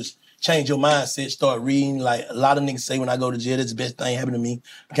you can do is change your mindset, start reading. Like a lot of niggas say, when I go to jail, that's the best thing happened to me.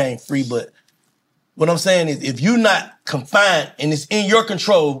 Became free. But what I'm saying is, if you're not confined and it's in your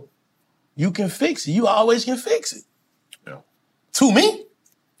control, you can fix it. You always can fix it. Yeah. To me.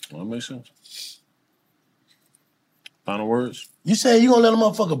 Well, that makes sense. Final words? You saying you gonna let a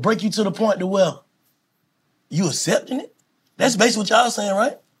motherfucker break you to the point to where you accepting it? That's basically what y'all saying,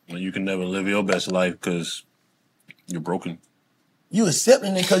 right? Well, you can never live your best life because you're broken. You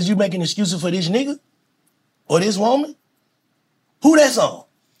accepting it because you making excuses for this nigga? Or this woman? Who that's on?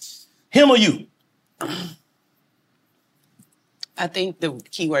 Him or you? I think the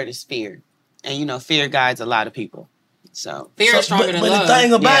key word is fear. And fear guides a lot of people. So fear is stronger than love. But the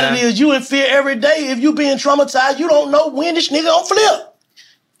thing about it is you in fear every day. If you being traumatized, you don't know when this nigga gonna flip.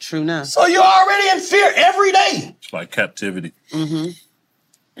 True now. So you're already in fear every day. It's like captivity. Mm-hmm.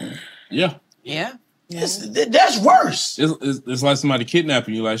 Yeah. Yeah. That's worse. It's like somebody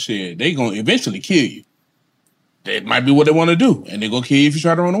kidnapping you. Like shit, they gonna eventually kill you. That might be what they want to do, and they gonna kill you if you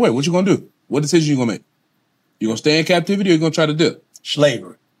try to run away. What you gonna do? What decision you gonna make? You gonna stay in captivity or you gonna try to do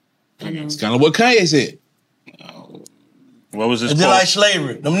slavery? It's kind of what Kanye said. What was his It's just like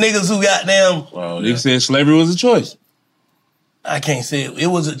slavery. Them niggas who got them. Niggas said slavery was a choice. I can't say it. It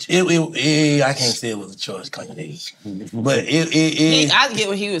was I can't say it was a choice, Kanye. But I get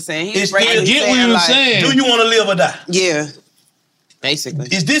what he was saying. I get what he was saying. Do you want to live or die? Yeah. Basically.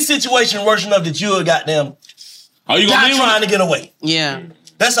 Is this situation worse enough that you're goddamn you not trying to get away? Yeah.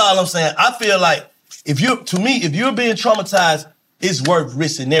 That's all I'm saying. I feel like if you're being traumatized, it's worth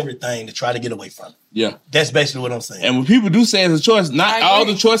risking everything to try to get away from it. Yeah. That's basically what I'm saying. And when people do say it's a choice, not all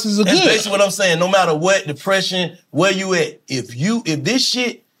the choices are That's good. basically what I'm saying. No matter what, depression, where you at, if this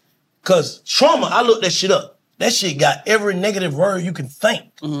shit, cause trauma, I looked that shit up. That shit got every negative word you can think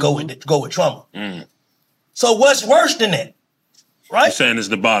go with trauma. So what's worse than that? Right? You're saying it's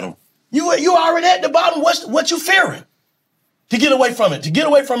the bottom. You already at the bottom. What you fearing? To get away from it. To get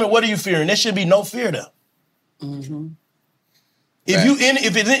away from it, what are you fearing? There should be no fear there. Mm-hmm.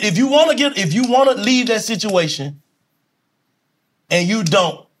 If you want to leave that situation and you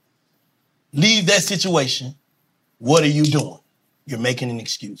don't leave that situation, what are you doing? You're making an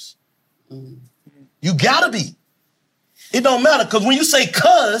excuse. You gotta be. It don't matter, because when you say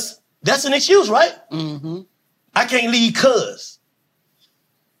cuz, that's an excuse, right? Mm-hmm. I can't leave cuz.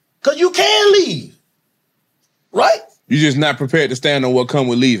 Because you can leave. Right? You just not prepared to stand on what come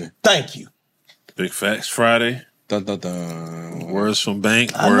with leaving. Thank you. Big Facts Friday. Dun, dun, dun. Words from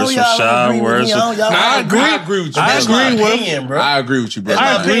Bank. I know Words from y'all Shy. agree with Words me. from... I agree with you. That's my opinion, bro. I agree with you, bro. That's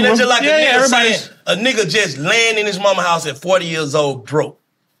my opinion. That's just like everybody. a nigga just laying in his mama house at 40 years old broke.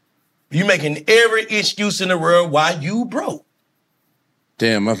 You making every excuse in the world why you broke.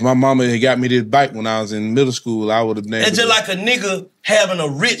 Damn, if my mama had got me this bike when I was in middle school, I would have named It's just like a nigga having a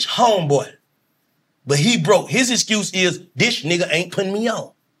rich homeboy, but he broke. His excuse is, this nigga ain't putting me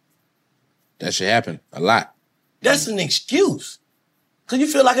on. That shit happen a lot. That's an excuse. Cause you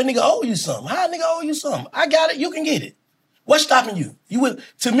feel like a nigga owe you something. How a nigga owe you something? I got it, you can get it. What's stopping you?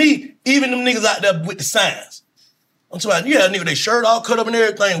 To me, even them niggas out there with the signs. I'm talking about, you had a nigga, they shirt all cut up and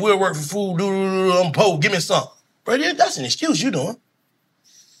everything, we'll work for food, I'm poor, give me some. Bro, that's an excuse you doing.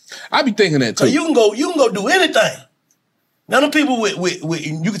 I be thinking that too. You can go do anything. Now them people with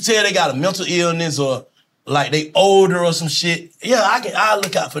you can tell they got a mental illness or like they older or some shit. Yeah, I'll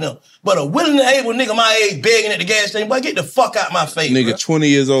look out for them. But a willing and able nigga my age begging at the gas station, boy, get the fuck out my face, Nigga, bro. 20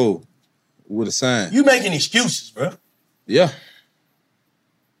 years old with a sign. You making excuses, bro. Yeah.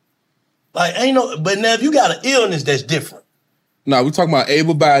 Like but now if you got an illness, that's different. No, we talking about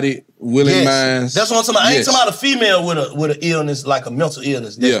able-bodied, willing minds. That's what I'm talking about. I ain't talking about a female with an illness, like a mental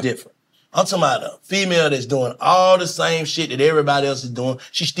illness. That's different. I'm talking about a female that's doing all the same shit that everybody else is doing.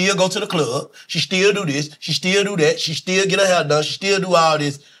 She still go to the club. She still do this. She still do that. She still get her hair done. She still do all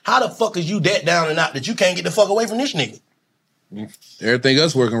this. How the fuck is you that down and out that you can't get the fuck away from this nigga? Everything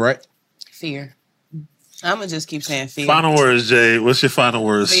else working right. Fear. I'm going to just keep saying fear. Final words, Jay. What's your final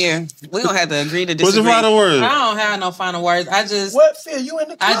words? Fear. We're going to have to agree to disagree. What's your final words? I don't have no final words. What fear? You in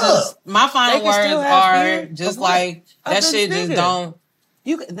the club. My final They can still words have are fear just of what? like, that Of shit this just nigga. don't.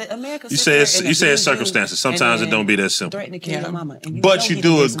 You say it's circumstances. Sometimes it don't be that simple. Threaten to kill your mama. And But you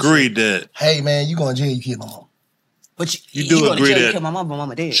do agree that Hey man, you going to jail, you kill my mama. But you do go to agree jail, you that kill my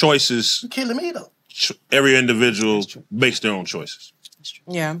mama dead. choices, You killing me though. every individual makes their own choices.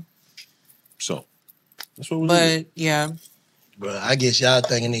 Yeah. So that's what we do. But, yeah. Bro, I guess y'all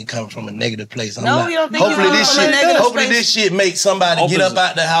thinking it coming from a negative place. I'm No, not. we don't think Hopefully you this coming from a shit. negative Hopefully place. this shit make somebody get Opposite. up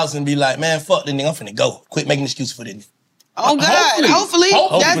out the house and be like, man, fuck this nigga. I'm finna go. Quit making excuses for this. Oh God! Hopefully.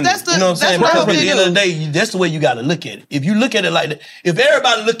 That's the You know what I'm saying? That's Because what at the end of the day, that's the way you got to look at it. If you look at it like that, if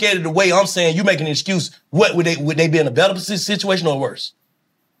everybody look at it the way I'm saying, you making an excuse. What would they be in a better situation or worse?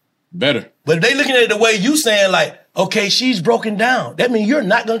 Better. But if they looking at it the way you saying, like, okay, she's broken down. That means you're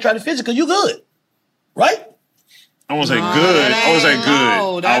not gonna try to fix it because you good, right? I won't say good. I would say good. I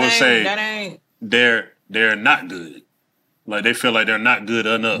would that say ain't. they're not good. Like they feel like they're not good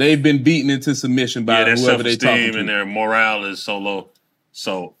enough. They've been beaten into submission by their whoever they talking self-esteem to. and their morale is so low.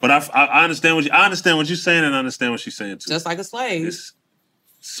 So, but I understand what you're saying, and I understand what she's saying too. Just like a slave. It's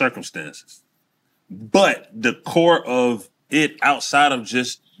circumstances, but the core of it, outside of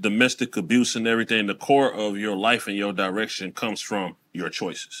just domestic abuse and everything, the core of your life and your direction comes from your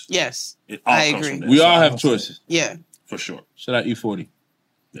choices. Yes, It all I comes agree. from that. We all have choices. Yeah, for sure. Shout out E40.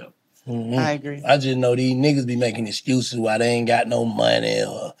 Yeah. I agree. I just know these niggas be making excuses why they ain't got no money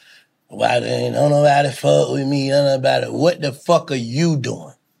or why they ain't don't nobody fuck with me, don't nobody. What the fuck are you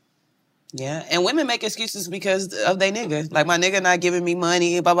doing? Yeah, and women make excuses because of they nigga. Like my nigga not giving me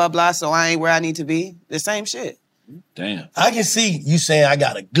money, blah blah blah. So I ain't where I need to be. The same shit. Damn. I can see you saying I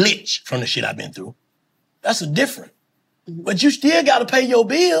got a glitch from the shit I've been through. That's a different. But you still got to pay your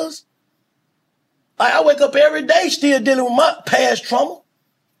bills. Like I wake up every day still dealing with my past trauma.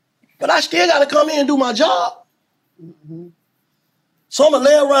 But I still got to come in and do my job. So I'm going to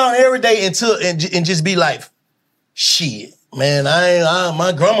lay around every day and just be like, shit, man,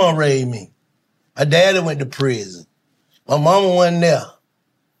 my grandma raised me. My daddy went to prison. My mama wasn't there.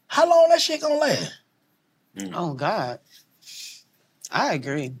 How long that shit gonna last? Oh God. I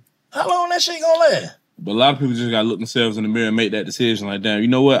agree. How long that shit gonna last? But a lot of people just gotta look themselves in the mirror and make that decision. Like, damn, you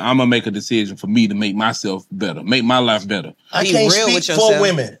know what? I'm gonna make a decision for me to make myself better, make my life better. I can't speak for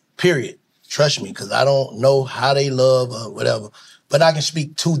women, period. Trust me, because I don't know how they love or whatever. But I can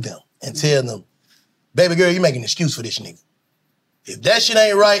speak to them and tell them, baby girl, you making an excuse for this nigga. If that shit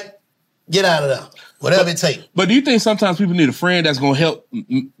ain't right, get out of there. Whatever it takes. But do you think sometimes people need a friend that's gonna help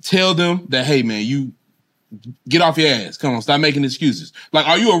tell them that, hey man, you get off your ass. Come on, stop making excuses. Like,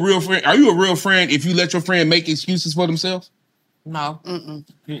 are you a real friend? Are you a real friend if you let your friend make excuses for themselves? No.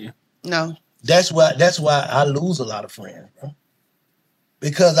 No. That's why I lose a lot of friends, bro.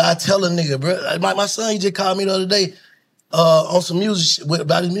 Because I tell a nigga, bro, like my son, he just called me the other day on some music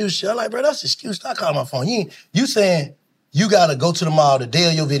about his music shit. I'm like, bro, that's an excuse. I call my phone. You saying you gotta go to the mall the day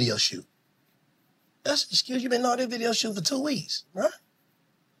of your video shoot. That's an excuse. You been on this video shoot for 2 weeks, right?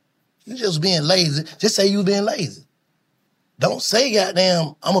 You just being lazy. Just say you being lazy. don't say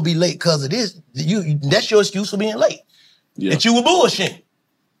goddamn I'm gonna be late because of this. That's your excuse for being late. That you were bullshitting.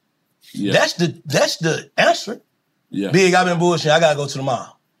 Yeah. That's the answer. Yeah. Big, I've been bullshitting. I gotta go to the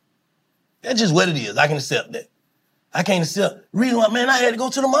mall. That's just what it is. I can accept that. I can't accept. Reason why, man, I had to go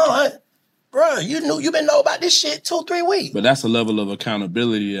to the mall. Bro, you been know about this shit 2-3 weeks. But that's a level of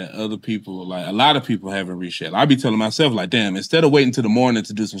accountability that other people, like a lot of people haven't reached yet. I be telling myself, like, damn, instead of waiting till the morning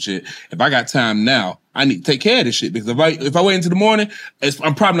to do some shit, if I got time now, I need to take care of this shit. Because if I wait until the morning,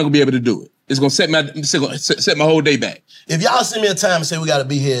 I'm probably not gonna be able to do it. It's gonna set my whole day back. If y'all send me a time and say we gotta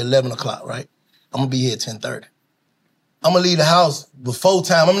be here at 11 o'clock, right? I'm gonna be here at 10:30. I'm gonna leave the house before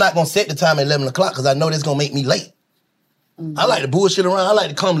time. I'm not gonna set the time at 11 o'clock because I know that's gonna make me late. I like to bullshit around. I like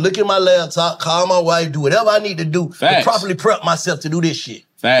to come look at my laptop, call my wife, do whatever I need to do to properly prep myself to do this shit.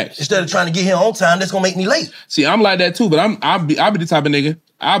 Facts. Instead of trying to get here on time, that's gonna make me late. See, I'm like that too, but I'll be the type of nigga.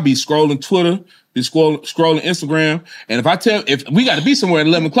 I'll be scrolling Twitter, be scrolling Instagram, and if we got to be somewhere at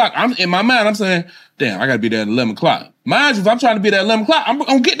 11 o'clock, I'm in my mind, I'm saying, damn, I got to be there at 11 o'clock. Mind you, if I'm trying to be there at 11 o'clock, I'm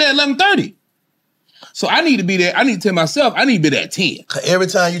gonna get there at 11:30. So I need to be there. I need to tell myself I need to be there at 10. Every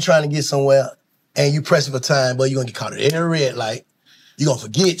time you're trying to get somewhere and you pressing for time, but you're gonna get caught at every red light. You're gonna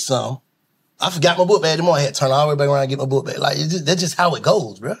forget something. I forgot my book bag tomorrow. I had to turn all the way back around and get my book bag. Like, that's just how it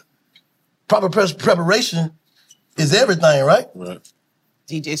goes, bro. Proper preparation is everything, right? Right.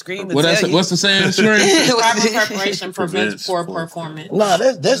 DJ Scream. What's the saying, Scream? Proper preparation prevents poor performance. Nah,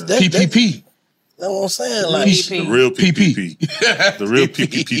 that's PPP. That's what I'm saying. Like The real PPP. The real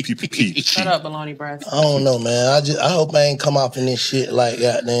PPP. Shut up, baloney breath. I don't know, man. I hope I ain't come off in this shit like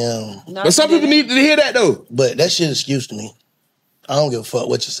goddamn. No, But some people need to hear that though. But that shit excuse to me. I don't give a fuck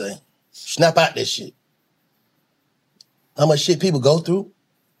what you say. Snap out that shit. How much shit people go through?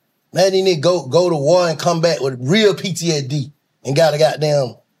 Man, they need to go to war and come back with real PTSD and gotta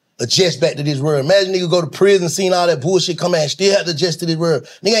goddamn adjust back to this world. Imagine nigga go to prison, seen all that bullshit come out and still have to adjust to this world.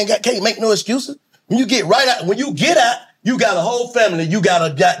 Nigga can't make no excuses. When you get out, you got a whole family you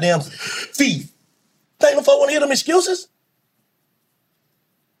got a goddamn feed. Think no folk want to hear them excuses?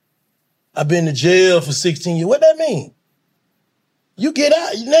 I've been to jail for 16 years. What that mean? You get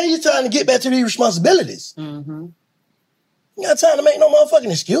out, now you're trying to get back to these responsibilities. Mm-hmm. You got time to make no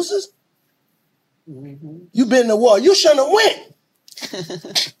motherfucking excuses. Mm-hmm. You been to war. You shouldn't have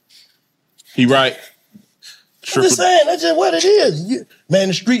went. He right. I'm just saying, that's just what it is. Man,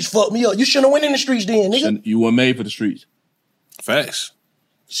 the streets fucked me up. You shouldn't have went in the streets then, nigga. You weren't made for the streets. Facts.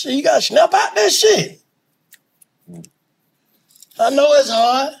 Shit, you gotta snap out that shit. I know it's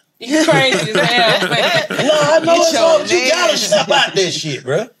hard. You crazy as hell, man. No, I know it's hard, but you gotta snap out that shit,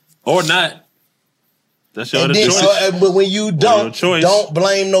 bro. Or not. That's your other then, choice. But when you don't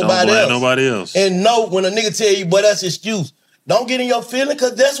blame nobody else. And no, when a nigga tell you, boy, that's excuse. Don't get in your feeling,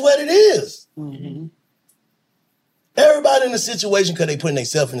 because that's what it is. Mm-hmm. Everybody in the situation, because they putting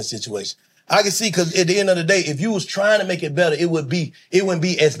themselves in the situation. I can see, because at the end of the day, if you was trying to make it better, it wouldn't be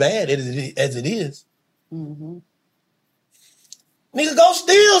as bad as it is. Mm-hmm. Nigga, go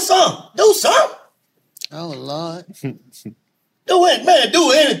steal something. Do something. Oh, Lord. Do it, man.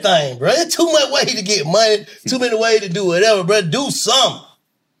 Do anything, bro. There's too much way to get money. Too many ways to do whatever, bro. Do something.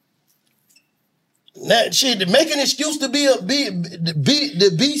 That shit, make an excuse to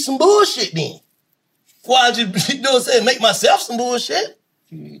be some bullshit then. Why I just, you know what I'm saying, make myself some bullshit?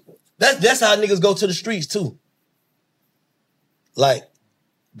 That's how niggas go to the streets too. Like,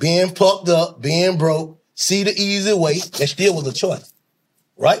 being fucked up, being broke, see the easy way, that still was a choice,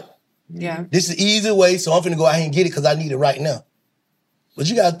 right? Yeah. This is the easy way, so I'm finna go out here and get it because I need it right now. But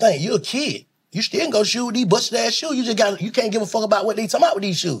you gotta think, you're a kid. You still can go shoot with these busted ass shoes. You can't give a fuck about what they talking about with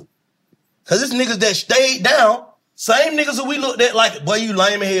these shoes. Cause it's niggas that stayed down, same niggas that we looked at like, boy, you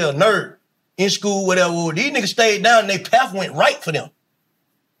lame as hell, nerd, in school, whatever. These niggas stayed down and their path went right for them.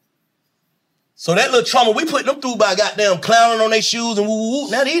 So that little trauma we put them through by goddamn clowning on their shoes and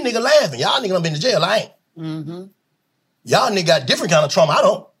woo-woo-woo, now these niggas laughing. Y'all niggas done been to jail, I ain't. Mm-hmm. Y'all niggas got different kind of trauma, I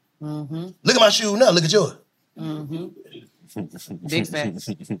don't. Mm-hmm. Look at my shoes now, look at yours. Mm-hmm. Big facts.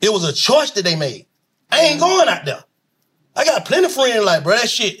 It was a choice that they made. I ain't going out there. I got plenty of friends like, bro, that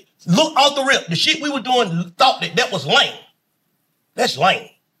shit, look off the rip. The shit we were doing, thought that was lame. That's lame.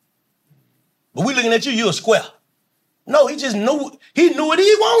 But we looking at you a square. No, he just knew what he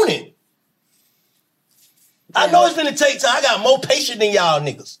wanted. I know it's gonna take time. I got more patience than y'all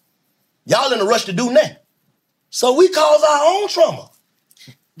niggas. Y'all in a rush to do nothing. So we cause our own trauma.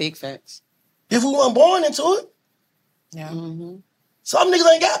 Big facts. If we weren't born into it. Yeah. Mm-hmm. Some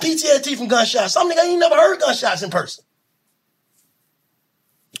niggas ain't got PTSD from gunshots. Some niggas ain't never heard gunshots in person.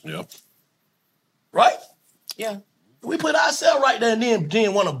 Yep. Right? Yeah. We put ourselves right there and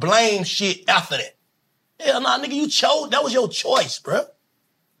then want to blame shit after that. Hell nah, nigga, you chose. That was your choice, bro.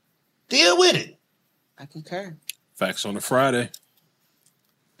 Deal with it. I concur. Facts on the Friday.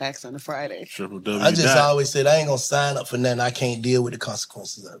 Facts on the Friday. I just always said I ain't gonna sign up for nothing I can't deal with the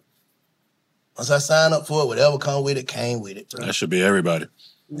consequences of it. Once I sign up for it, whatever come with it, came with it, bro. That should be everybody.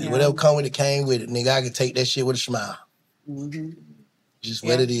 Yeah. Whatever come with it, came with it. Nigga, I can take that shit with a smile. Mm-hmm. Just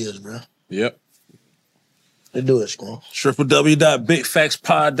what it is, bro. Yep. Let's do it, Scream.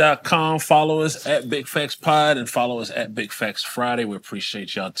 www.bigfactspod.com. Follow us at Big Facts Pod and follow us at Big Facts Friday. We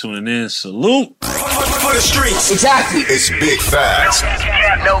appreciate y'all tuning in. Salute. For the streets. Exactly. It's Big Facts.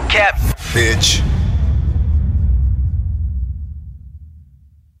 No cap. Bitch.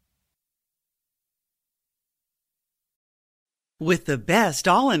 With the best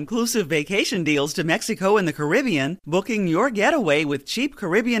all-inclusive vacation deals to Mexico and the Caribbean, booking your getaway with Cheap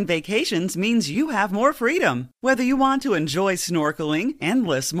Caribbean Vacations means you have more freedom. Whether you want to enjoy snorkeling,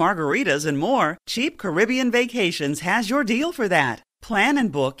 endless margaritas, and more, Cheap Caribbean Vacations has your deal for that. Plan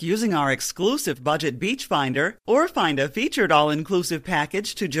and book using our exclusive budget beach finder or find a featured all-inclusive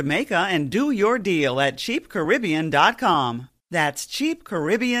package to Jamaica and do your deal at cheapcaribbean.com. That's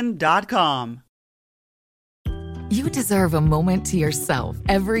cheapcaribbean.com. You deserve a moment to yourself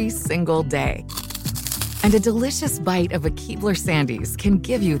every single day. And a delicious bite of a Keebler Sandies can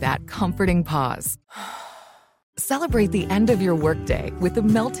give you that comforting pause. Celebrate the end of your workday with the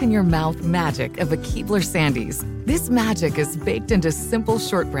melt-in-your-mouth magic of a Keebler Sandies. This magic is baked into simple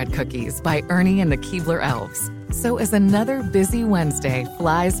shortbread cookies by Ernie and the Keebler Elves. So as another busy Wednesday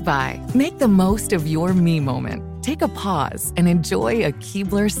flies by, make the most of your me moment. Take a pause and enjoy a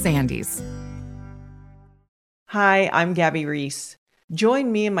Keebler Sandies. Hi, I'm Gabby Reese.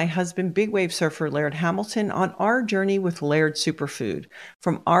 Join me and my husband, big wave surfer Laird Hamilton, on our journey with Laird Superfood.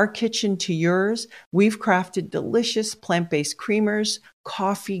 From our kitchen to yours, we've crafted delicious plant-based creamers,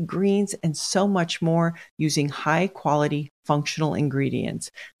 coffee, greens, and so much more using high-quality functional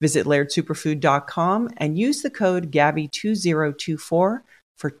ingredients. Visit LairdSuperfood.com and use the code GABBY2024 for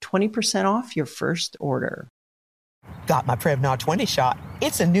 20% off your first order. Got my Prevnar 20 shot.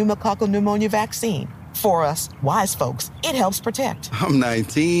 It's a pneumococcal pneumonia vaccine. For us, wise folks, it helps protect. I'm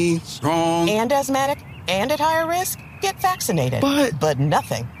 19, strong. And asthmatic, and at higher risk? Get vaccinated. But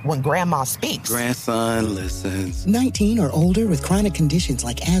nothing when grandma speaks. Grandson listens. 19 or older with chronic conditions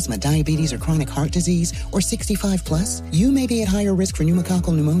like asthma, diabetes, or chronic heart disease, or 65 plus, you may be at higher risk for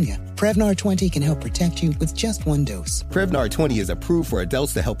pneumococcal pneumonia. Prevnar 20 can help protect you with just one dose. Prevnar 20 is approved for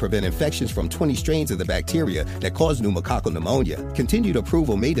adults to help prevent infections from 20 strains of the bacteria that cause pneumococcal pneumonia. Continued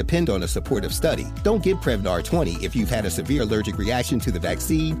approval may depend on a supportive study. Don't get Prevnar 20 if you've had a severe allergic reaction to the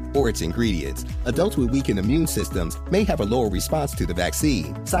vaccine or its ingredients. Adults with weakened immune systems may have a lower response to the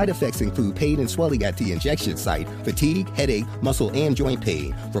vaccine. Side effects include pain and swelling at the injection site, fatigue, headache, muscle, and joint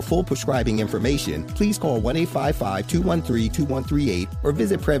pain. For full prescribing information, please call 1-855-213-2138 or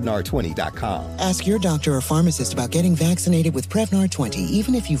visit Prevnar20.com. Ask your doctor or pharmacist about getting vaccinated with Prevnar 20,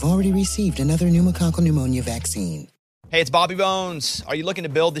 even if you've already received another pneumococcal pneumonia vaccine. Hey, it's Bobby Bones. Are you looking to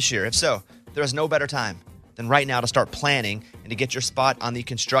build this year? If so, there is no better time than right now to start planning and to get your spot on the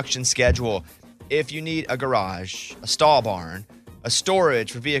construction schedule. If you need a garage, a stall barn, a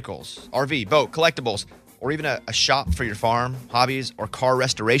storage for vehicles, RV, boat, collectibles, or even a shop for your farm, hobbies, or car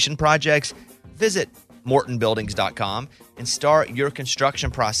restoration projects, visit MortonBuildings.com and start your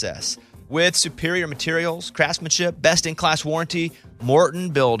construction process. With superior materials, craftsmanship, best-in-class warranty, Morton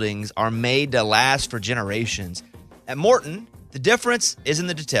Buildings are made to last for generations. At Morton, the difference is in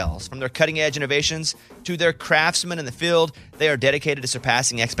the details. From their cutting-edge innovations to their craftsmen in the field, they are dedicated to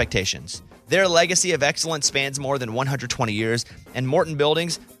surpassing expectations. Their legacy of excellence spans more than 120 years, and Morton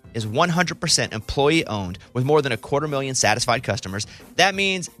Buildings is 100% employee-owned with more than 250,000 satisfied customers. That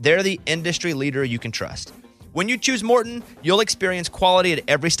means they're the industry leader you can trust. When you choose Morton, you'll experience quality at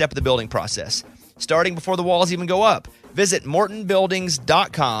every step of the building process, starting before the walls even go up. Visit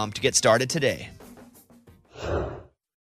MortonBuildings.com to get started today.